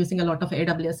where they were using a lot of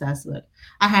AWS as well.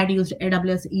 I had used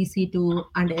AWS EC2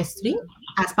 and S3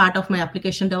 as part of my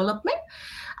application development.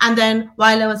 And then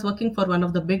while I was working for one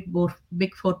of the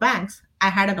big four banks, I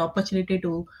had an opportunity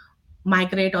to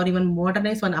migrate or even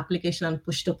modernize one application and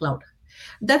push to cloud.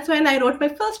 That's when I wrote my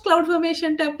first cloud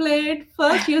formation template,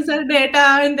 first user data,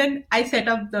 and then I set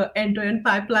up the end-to-end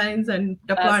pipelines and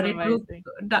That's deployed it to amazing.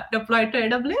 deployed to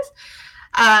AWS.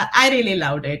 I really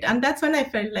loved it, and that's when I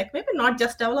felt like maybe not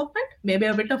just development, maybe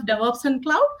a bit of DevOps and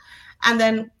cloud. And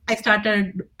then I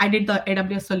did the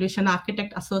AWS Solution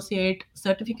Architect Associate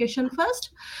certification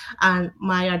first. And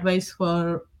my advice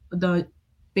for the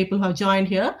people who have joined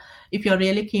here, if you're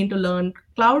really keen to learn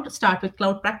cloud, start with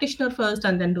cloud practitioner first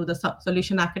and then do the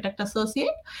solution architect associate.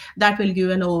 That will give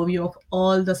you an overview of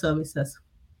all the services.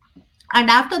 And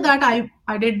after that,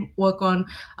 I did work on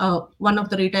one of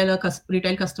the retail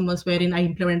customers wherein I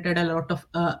implemented a lot of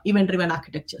event driven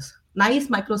architectures, nice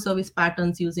microservice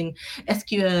patterns using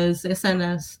SQS,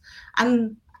 SNS,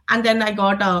 and then I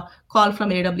got a call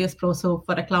from AWS Proso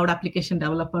for a cloud application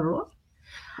developer role.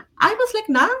 I was like,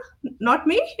 nah, not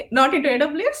me, not into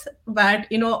AWS. But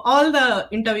all the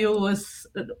interview was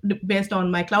based on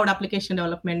my cloud application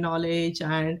development knowledge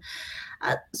and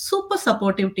a super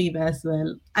supportive team as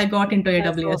well. I got into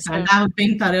That's AWS and awesome. I've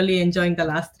been thoroughly enjoying the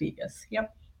last 3 years.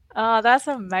 Yep. Oh, that's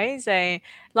amazing.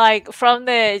 Like from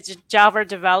the Java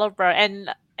developer, and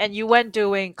you weren't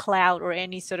doing cloud or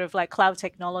any sort of like cloud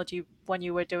technology when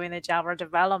you were doing the Java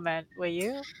development, were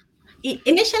you?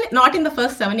 Initially, not in the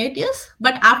first 7, 8 years,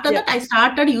 but after Yeah. that, I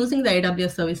started using the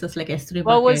AWS services like S3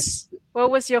 What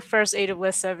bucket. was your first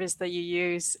AWS service that you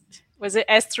used? Was it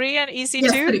S3 and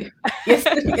EC2?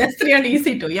 S3, S3 and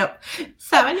EC2. Yep.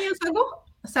 7 years ago,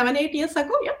 7, 8 years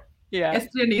ago. Yep. Yeah.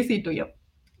 S3 and EC2. Yep.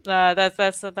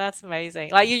 That's amazing.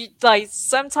 Like you like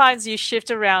sometimes you shift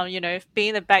around,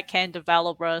 being a backend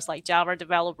developer, like Java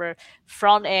developer,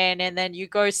 front end, and then you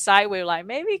go sideways, like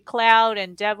maybe cloud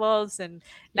and DevOps, and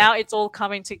Yeah. now it's all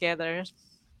coming together.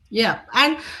 Yeah,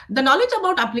 and the knowledge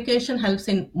about application helps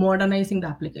in modernizing the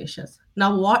applications.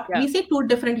 Now, what Yeah. we see two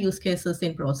different use cases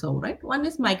in Proso, right? One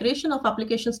is migration of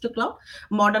applications to cloud,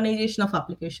 modernization of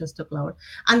applications to cloud,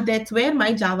 and that's where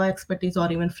my Java expertise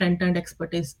or even front end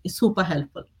expertise is super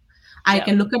helpful. I Yeah.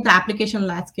 can look at the application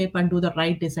landscape and do the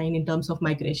right design in terms of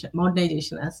migration,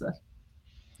 modernization as well.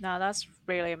 No, that's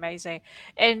really amazing.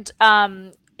 And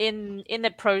in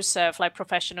the ProServe, like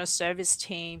professional service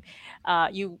team,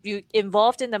 you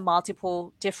involved in the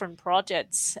multiple different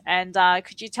projects. And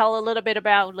could you tell a little bit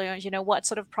about what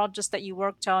sort of projects that you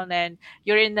worked on? And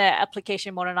you're in the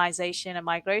application modernization and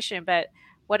migration, but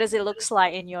what does it looks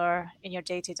like in your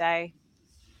day to day?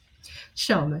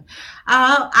 Sure, man.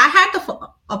 I had the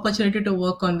opportunity to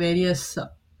work on various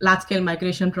large-scale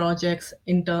migration projects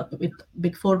with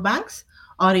big four banks,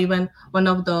 or even one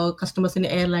of the customers in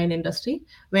the airline industry,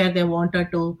 where they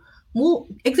wanted to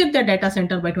exit their data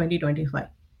center by 2025.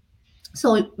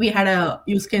 So we had a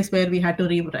use case where we had to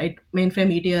rewrite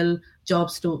mainframe ETL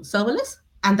jobs to serverless.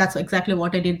 And that's exactly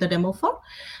what I did the demo for.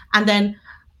 And then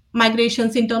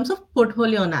migrations in terms of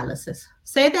portfolio analysis.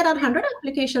 Say there are 100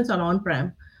 applications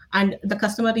on-prem and the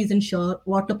customer isn't sure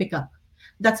what to pick up.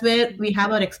 That's where we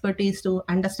have our expertise to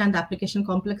understand the application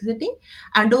complexity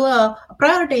and do a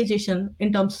prioritization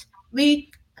in terms,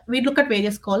 we look at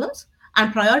various columns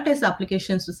and prioritize the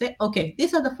applications to say, okay,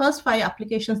 these are the first 5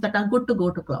 applications that are good to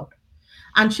go to cloud.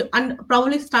 And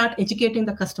probably start educating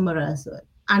the customer as well.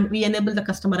 And we enable the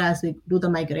customer as we do the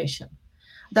migration.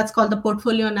 That's called the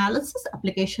portfolio analysis,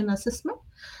 application assessment.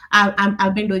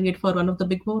 I've been doing it for one of the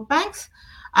big four banks.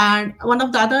 And one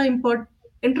of the other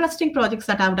interesting projects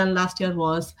that I've done last year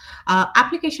was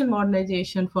application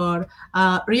modernization for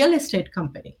a real estate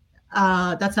company.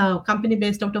 That's a company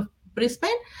based out of Brisbane.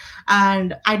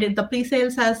 And I did the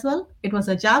pre-sales as well. It was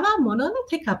a Java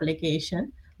monolithic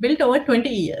application built over 20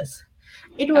 years.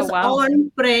 It was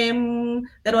on-prem.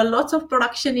 There were lots of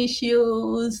production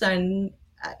issues, and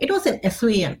it was in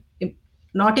SVN,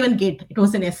 not even Git. It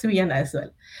was in SVN as well.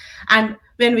 And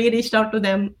when we reached out to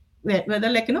them, whether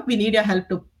like, we need your help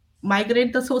to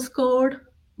migrate the source code,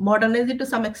 modernize it to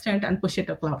some extent, and push it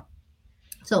to cloud.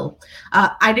 So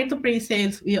I did the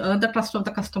pre-sales. We earned the trust of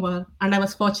the customer, and I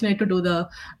was fortunate to do the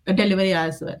delivery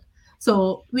as well.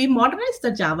 So we modernized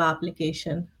the Java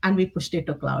application and we pushed it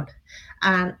to cloud,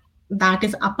 and that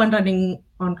is up and running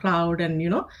on cloud,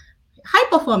 and high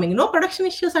performing, no production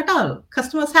issues at all.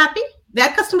 Customers happy, their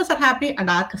customers are happy, and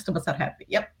our customers are happy.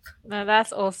 Yep. No,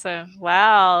 that's awesome.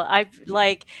 Wow. A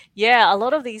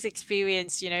lot of these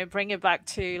experience, bring it back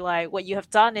to like what you have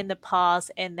done in the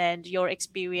past, and then your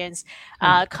experience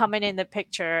coming in the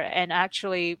picture and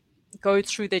actually go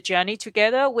through the journey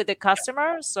together with the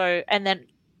customer. So, and then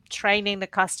training the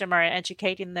customer and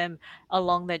educating them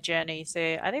along the journey.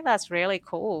 So I think that's really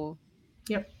cool.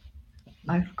 Yep.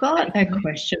 I've got a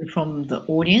question from the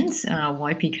audience,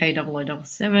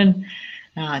 YPK0077.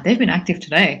 They've been active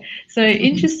today. So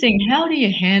interesting. How do you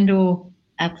handle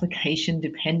application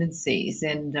dependencies?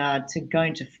 And to go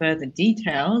into further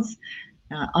details,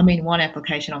 one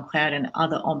application on cloud and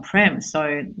other on-prem.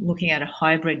 So looking at a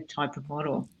hybrid type of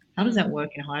model. How does that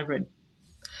work in hybrid?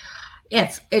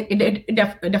 Yes, it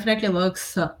definitely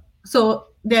works. So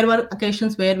there were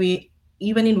occasions where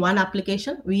even in one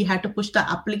application, we had to push the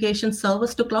application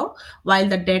servers to cloud while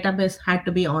the database had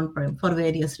to be on-prem for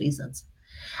various reasons.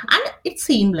 And it's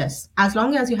seamless as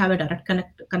long as you have a direct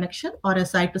connection or a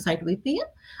site-to-site VPN,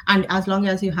 and as long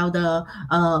as you have the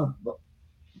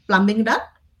plumbing done,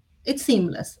 it's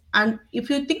seamless. And if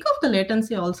you think of the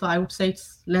latency also, I would say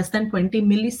it's less than 20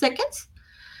 milliseconds.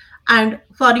 And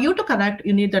for you to connect,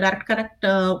 you need the direct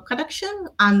connection,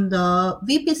 and the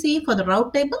VPC for the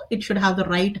route table, it should have the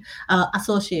right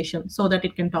association so that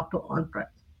it can talk to on-prem.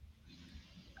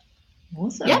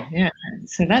 Awesome. Yeah.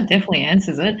 So that definitely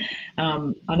answers it.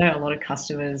 I know a lot of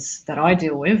customers that I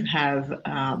deal with have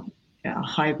a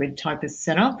hybrid type of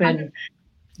setup, and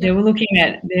they were looking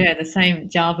at the same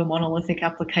Java monolithic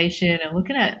application and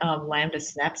looking at Lambda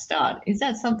Snap Start. Is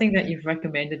that something that you've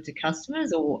recommended to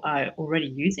customers or are already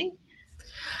using?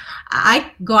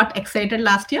 I got excited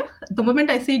last year. The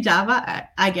moment I see Java,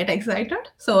 I get excited.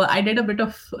 So I did a bit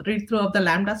of read through of the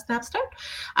Lambda Snapshot.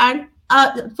 And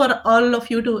for all of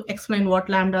you to explain what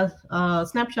Lambda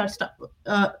Snapshot stuff.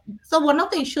 So one of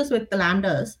the issues with the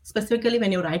Lambdas, specifically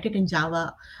when you write it in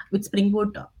Java with Spring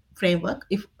Boot framework,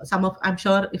 I'm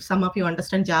sure if some of you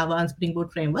understand Java and Spring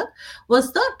Boot framework,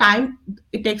 was the time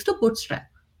it takes to bootstrap.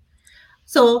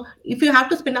 So if you have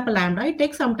to spin up a Lambda, it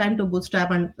takes some time to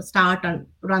bootstrap and start and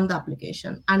run the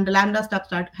application. And the Lambda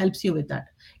Snapshot helps you with that.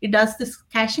 It does this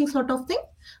caching sort of thing.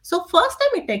 So first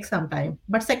time it takes some time,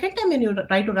 but second time when you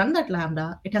try to run that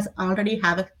Lambda, it has already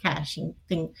have a caching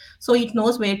thing. So it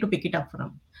knows where to pick it up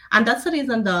from. And that's the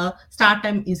reason the start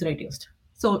time is reduced.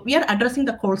 So we are addressing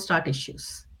the cold start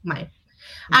issues, Mike.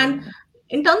 And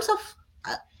in terms of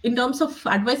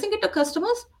advising it to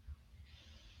customers,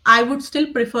 I would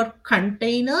still prefer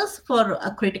containers for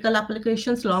critical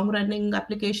applications, long-running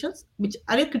applications, which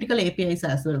are critical APIs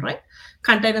as well, right?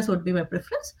 Containers would be my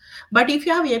preference. But if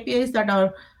you have APIs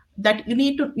that you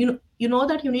need to,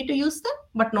 that you need to use them,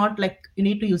 but not like you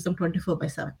need to use them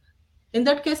 24/7. In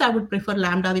that case, I would prefer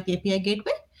Lambda with API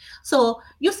gateway. So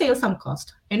you save some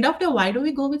cost. End of the day, why do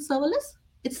we go with serverless?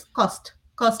 It's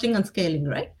costing and scaling,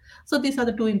 right? So these are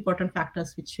the two important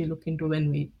factors which we look into when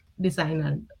we design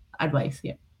and advise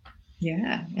here.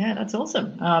 Yeah, that's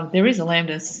awesome. There is a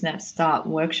Lambda Snap Start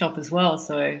workshop as well,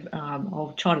 so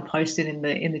I'll try to post it in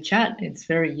the chat. It's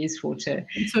very useful to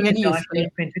dive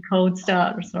deep into cold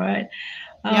starts, right?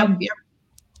 Yep.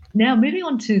 Now, moving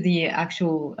on to the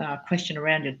actual question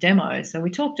around your demo. So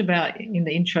we talked about in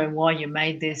the intro why you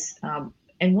made this,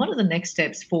 And what are the next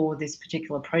steps for this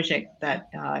particular project that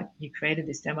you created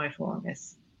this demo for, I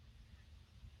guess?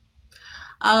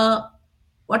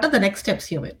 What are the next steps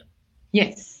here?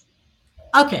 Yes.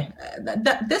 Okay,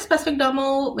 this specific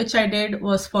demo which I did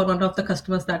was for one of the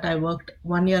customers that I worked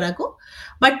 1 year ago.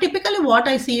 But typically, what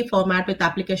I see format with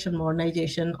application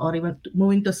modernization or even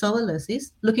moving to serverless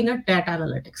is looking at data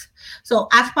analytics. So,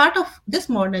 as part of this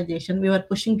modernization, we were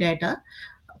pushing data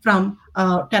from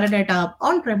Teradata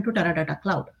on-prem to Teradata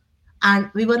cloud,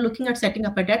 and we were looking at setting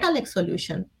up a data lake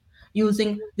solution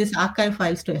using these archive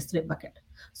files to S3 bucket.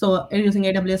 So, using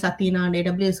AWS Athena and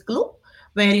AWS Glue,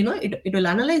 where it will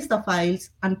analyze the files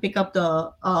and pick up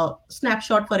the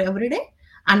snapshot for every day,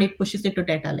 and it pushes it to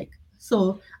data lake.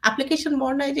 So application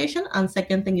modernization, and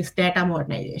second thing is data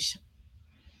modernization.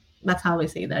 That's how I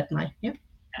say that, Mai. Yeah.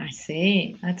 I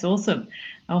see. That's awesome.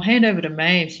 I'll hand over to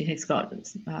May if she's got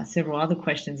several other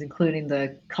questions, including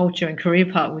the culture and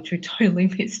career part, which we totally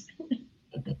missed.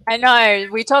 I know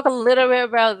we talk a little bit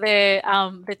about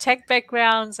the tech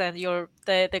backgrounds and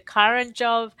the current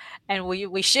job, and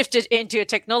we shifted into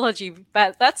technology,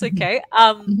 but that's okay.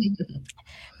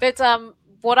 But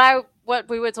what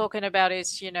we were talking about is,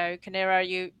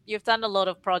 Kinnera, you've done a lot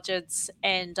of projects,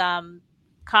 and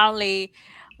currently,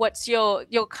 what's your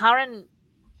current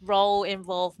role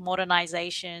involve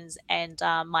modernizations and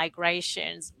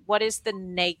migrations? What is the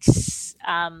next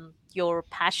your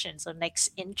passions or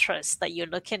next interest that you're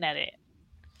looking at it?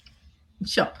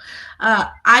 Sure.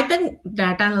 I think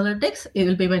data analytics, it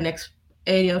will be my next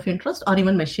area of interest, or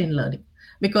even machine learning,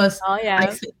 because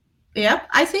I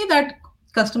see that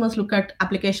customers look at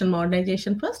application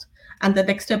modernization first, and the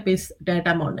next step is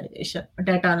data modernization,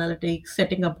 data analytics,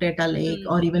 setting up data lake,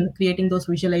 or even creating those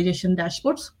visualization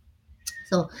dashboards.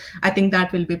 So I think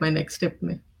that will be my next step.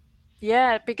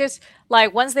 Yeah, because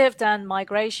like once they have done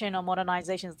migration or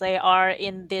modernizations, they are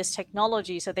in this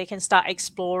technology, so they can start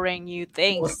exploring new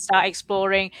things, start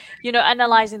exploring,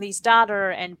 analyzing these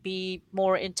data and be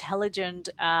more intelligent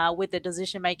with the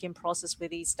decision-making process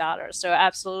with these data. So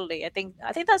absolutely, I think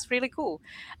that's really cool.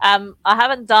 I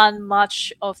haven't done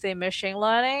much of the machine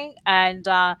learning, and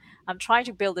I'm trying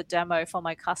to build a demo for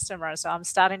my customer. So I'm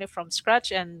starting it from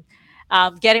scratch and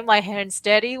getting my hands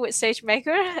dirty with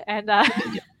SageMaker and.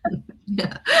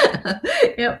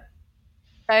 Yep.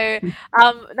 So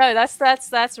no,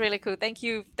 that's really cool. Thank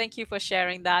you for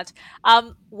sharing that.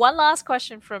 One last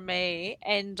question from me,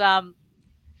 and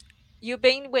you've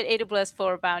been with AWS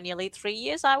for about nearly 3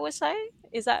 years, I would say.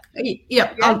 Is that?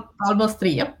 Yeah, almost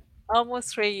 3. Yep.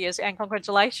 Almost 3 years, and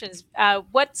congratulations.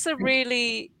 What's a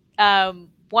really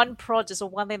one project or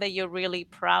one thing that you're really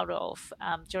proud of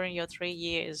during your 3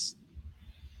 years?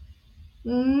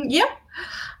 Yeah.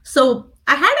 So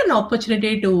I had an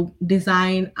opportunity to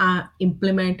design,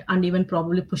 implement, and even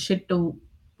probably push it to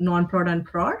non-prod and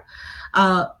prod.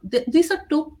 These are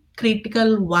two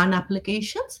critical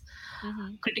applications.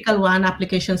 Critical one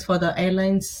applications for the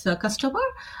airlines customer,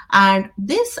 and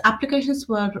these applications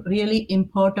were really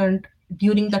important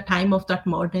during the time of that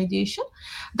modernization.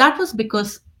 That was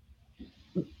because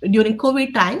during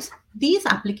COVID times, these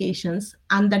applications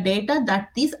and the data that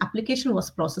this application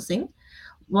was processing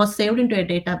was saved into a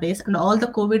database, and all the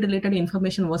COVID related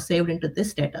information was saved into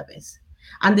this database.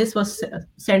 And this was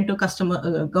sent to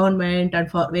customer, government, and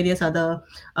for various other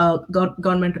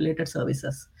government related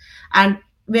services. And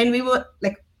when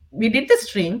we did this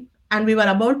stream and we were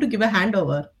about to give a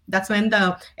handover, that's when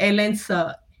the airlines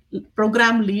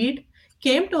program lead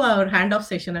came to our handoff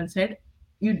session and said,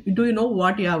 do you know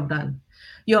what you have done?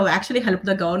 You have actually helped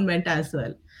the government as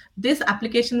well. This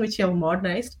application which you have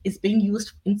modernized is being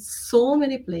used in so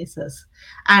many places.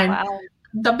 And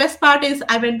the best part is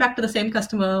I went back to the same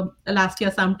customer last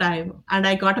year sometime, and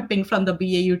I got a ping from the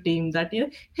BAU team that,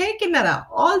 hey, Kinnera,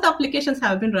 all the applications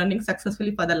have been running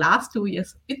successfully for the last 2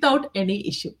 years without any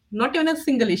issue, not even a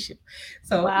single issue.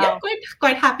 So yeah,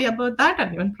 quite happy about that,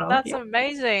 and even proud. That's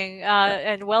amazing,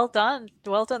 and well done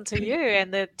to you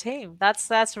and the team.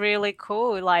 That's really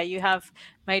cool. Like you have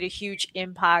made a huge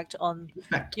impact on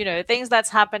things that's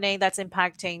happening, that's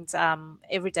impacting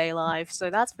everyday life. So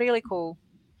that's really cool.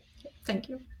 Thank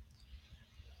you.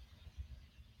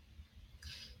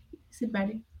 Is it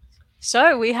ready?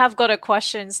 So we have got a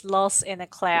questions lost in the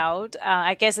cloud.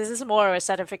 I guess this is more of a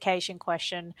certification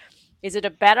question. Is it a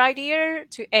bad idea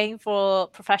to aim for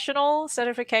professional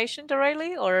certification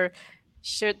directly, or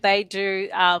should they do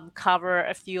cover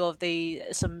a few of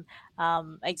some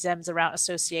exams around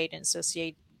associate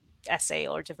essay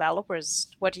or developers?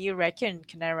 What do you reckon,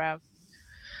 Kinnera?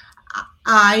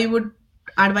 I would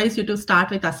advise you to start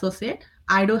with associate.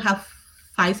 I do have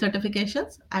 5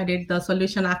 certifications. I did the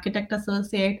Solution Architect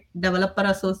Associate, Developer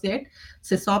Associate,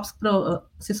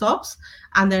 SysOps,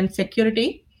 and then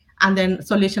Security, and then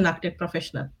Solution Architect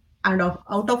Professional. And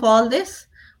out of all this,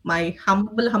 my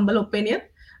humble opinion,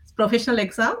 professional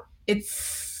exam,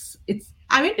 it's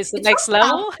the next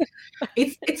level.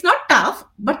 It's not tough,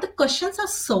 but the questions are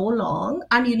so long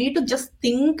and you need to just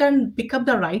think and pick up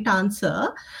the right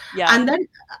answer. Yeah. And then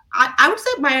I would say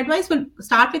my advice will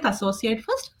start with associate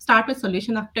first, start with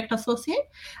solution architect associate.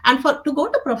 And to go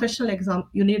to professional exam,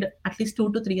 you need at least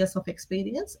 2 to 3 years of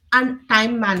experience and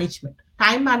time management.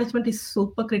 Time management is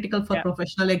super critical for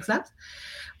professional exams.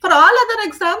 For all other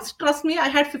exams, trust me, I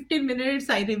had 15 minutes,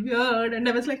 I reviewed, and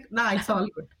I was like, nah, it's all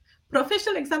good.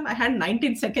 Professional exam, I had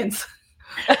 19 seconds.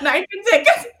 19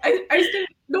 seconds. I still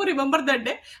do remember that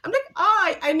day. I'm like,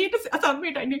 I need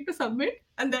to submit.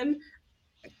 And then,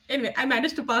 anyway, I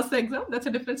managed to pass the exam. That's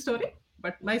a different story.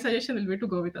 But my suggestion will be to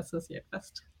go with associate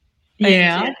first.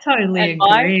 Yeah, I totally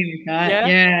agree with that.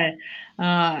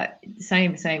 Yeah.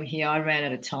 Same here. I ran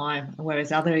out of time,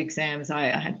 whereas other exams, I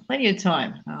had plenty of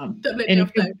time. And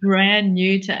if you're brand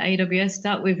new to AWS,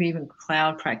 start with even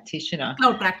cloud practitioner.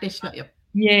 Yep.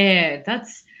 Yeah,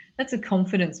 that's a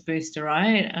confidence booster,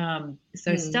 right?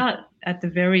 So start at the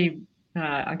very,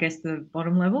 I guess, the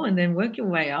bottom level and then work your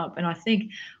way up. And I think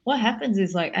what happens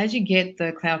is, like, as you get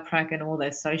the cloud prac and all the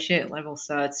associate level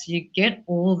certs, you get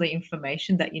all the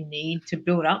information that you need to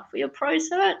build up for your pro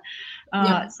cert.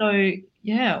 So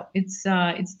yeah, it's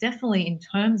definitely, in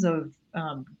terms of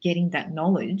getting that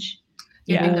knowledge,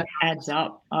 it all adds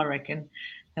up, I reckon.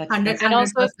 That's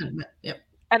 100%. Yep.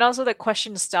 And also the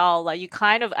question style, like you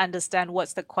kind of understand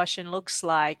what's the question looks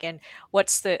like and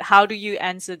how do you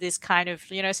answer this kind of,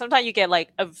 sometimes you get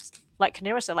like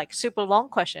Kinnera said, like super long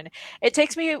question. It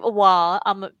takes me a while.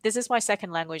 This is my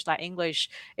second language, like English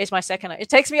is my second. It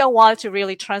takes me a while to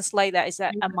really translate that.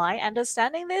 Am I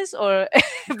understanding this, or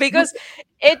because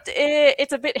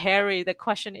it's a bit hairy, the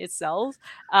question itself.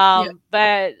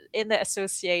 But in the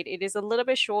associate, it is a little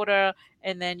bit shorter,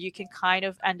 and then you can kind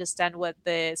of understand what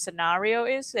the scenario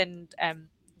is, and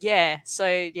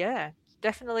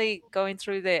definitely going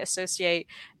through the associate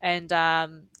and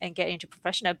get into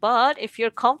professional. But if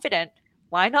you're confident,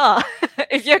 why not?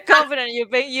 If you're confident, you've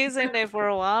been using it for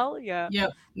a while.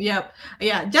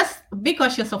 Just be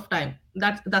cautious of time.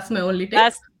 That's my only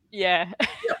tip.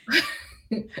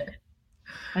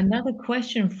 Another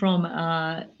question from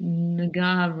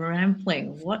Nagar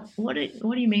Rampling. What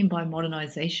do you mean by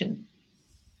modernization?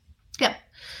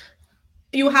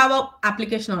 You have an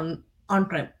application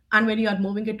on-prem, and when you are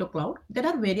moving it to cloud, there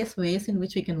are various ways in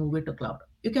which we can move it to cloud.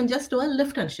 You can just do a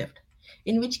lift and shift,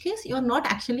 in which case you are not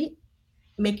actually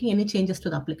making any changes to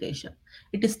the application.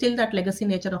 It is still that legacy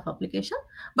nature of application,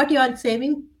 but you are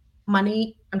saving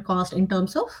money and cost in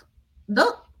terms of the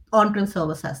on-prem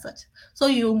service as such. So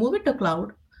you move it to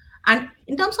cloud, and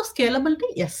in terms of scalability,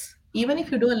 yes, even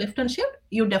if you do a lift and shift,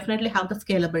 you definitely have the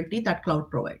scalability that cloud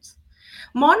provides.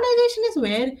 Modernization is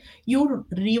where you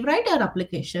rewrite your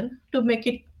application to make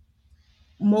it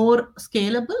more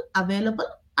scalable, available,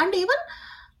 and even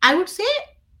I would say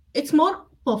it's more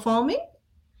performing.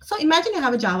 So imagine you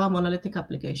have a Java monolithic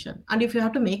application, and if you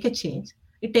have to make a change,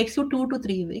 it takes you 2 to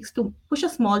 3 weeks to push a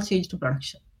small change to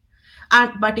production.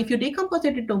 But if you decompose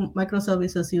it into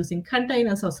microservices using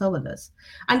containers or serverless,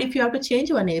 and if you have to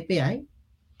change one API,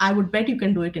 I would bet you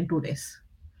can do it in 2 days.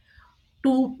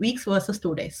 2 weeks versus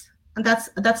 2 days. And that's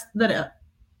the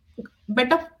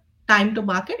better time to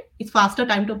market. It's faster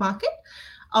time to market,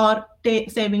 or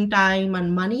saving time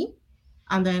and money,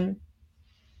 and then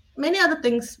many other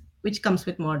things which comes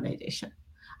with modernization.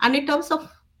 And in terms of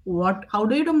how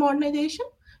do you do modernization?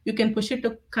 You can push it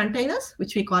to containers,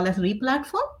 which we call as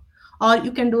replatform, or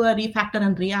you can do a refactor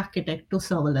and re-architect to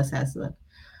serverless as well.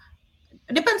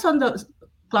 It depends on the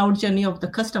cloud journey of the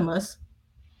customers.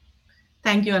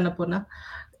 Thank you, Annapurna.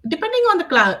 Depending on the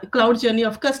cloud journey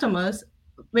of customers,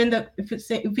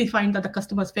 if we find that the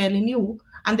customer is fairly new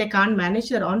and they can't manage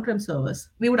their on-prem service,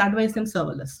 we would advise them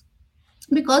serverless,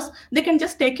 because they can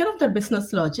just take care of their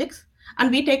business logics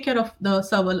and we take care of the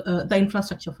server, the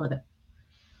infrastructure for them.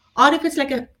 Or if it's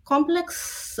like a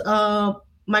complex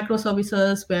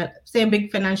microservices where, say, a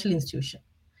big financial institution,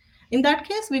 in that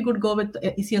case, we could go with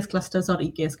ECS clusters or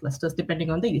EKS clusters, depending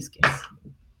on the use case.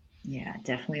 Yeah,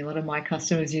 definitely. A lot of my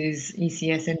customers use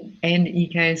ECS and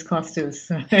EKS clusters.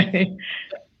 So.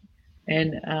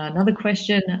 And another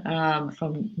question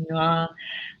from Noah.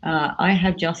 I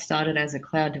have just started as a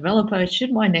cloud developer.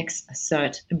 Should my next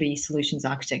cert be Solutions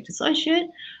Architect Associate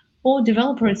or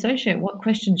Developer Associate? What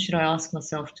questions should I ask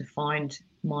myself to find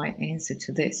my answer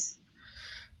to this?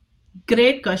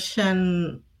 Great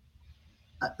question,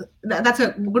 That's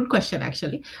a good question,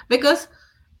 actually, because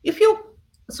if you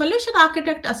solution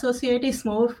architect associate is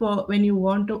more for when you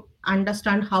want to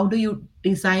understand how do you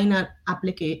design an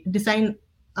design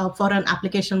for an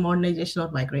application modernization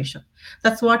or migration.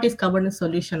 That's what is covered in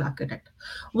solution architect.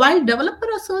 While developer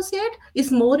associate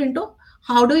is more into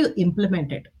how do you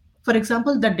implement it. For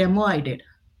example, the demo I did,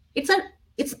 it's a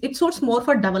it suits more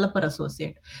for developer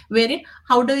associate, wherein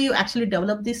how do you actually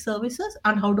develop these services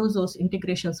and how do those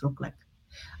integrations look like.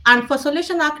 And for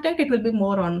solution architect, it will be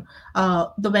more on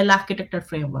the well architected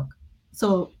framework.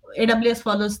 So AWS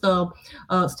follows the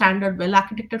standard well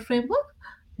architected framework: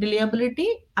 reliability,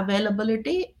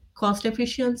 availability, cost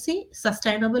efficiency,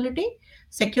 sustainability,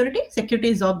 security. Security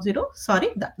is job zero. Sorry,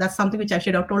 that's something which I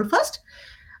should have told first.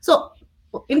 So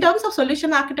in terms of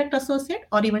solution architect associate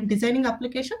or even designing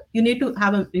application, you need to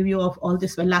have a review of all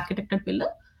this well architected pillar.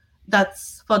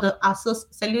 That's for the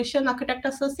solution architect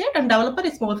associate, and developer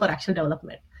is more for actual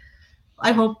development.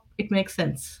 I hope it makes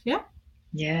sense. Yeah.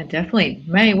 Yeah, definitely.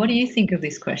 May, what do you think of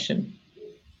this question?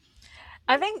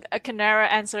 I think Kinnera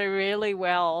answered really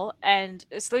well. And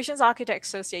Solutions Architect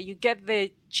Associate, you get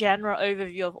the general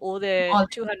overview of all the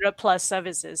 200 plus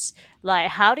services. Like,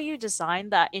 how do you design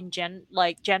that in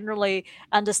generally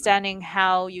understanding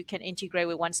how you can integrate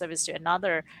with one service to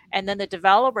another? And then the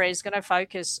developer is going to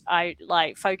focus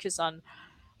on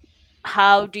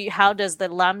how does the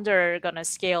Lambda gonna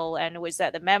scale, and was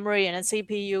that the memory and a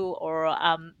CPU, or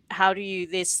how do you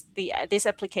this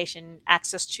application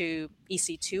access to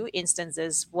EC2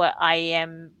 instances, what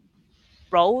IAM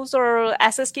roles or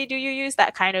access key do you use?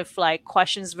 That kind of like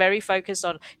questions, very focused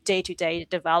on day-to-day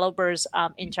developers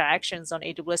interactions on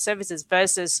AWS services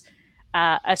versus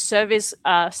a service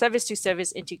to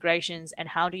service integrations, and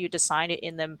how do you design it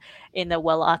in the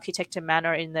well architected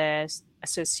manner in the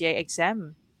associate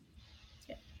exam.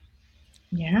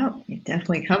 Yeah, you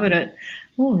definitely covered it.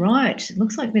 All right. It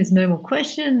looks like there's no more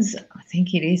questions. I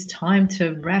think it is time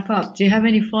to wrap up. Do you have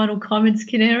any final comments,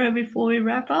 Kinnera, before we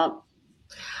wrap up?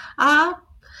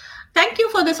 Thank you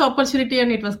for this opportunity, and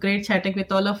it was great chatting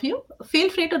with all of you. Feel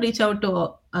free to reach out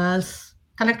to us,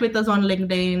 connect with us on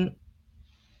LinkedIn,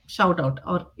 shout out,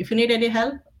 or if you need any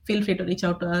help, feel free to reach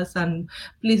out to us, and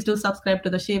please do subscribe to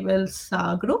the She Builds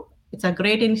group. It's a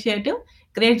great initiative.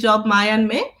 Great job, Maya and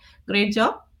May. Great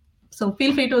job. So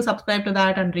feel free to subscribe to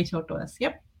that and reach out to us.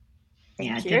 Yep.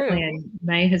 Yeah, definitely. And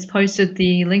May has posted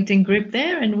the LinkedIn group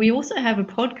there. And we also have a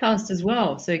podcast as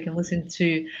well. So you can listen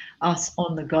to us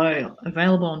on the go,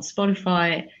 available on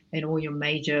Spotify and all your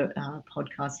major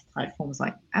podcast platforms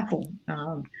like Apple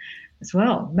as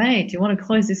well. May, do you want to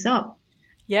close this up?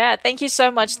 Yeah, thank you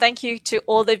so much. Thank you to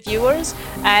all the viewers,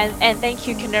 and thank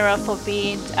you, Kinnera, for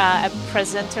being a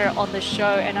presenter on the show.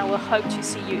 And I will hope to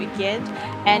see you again,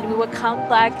 and we will come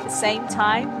back the same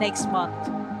time next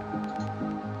month.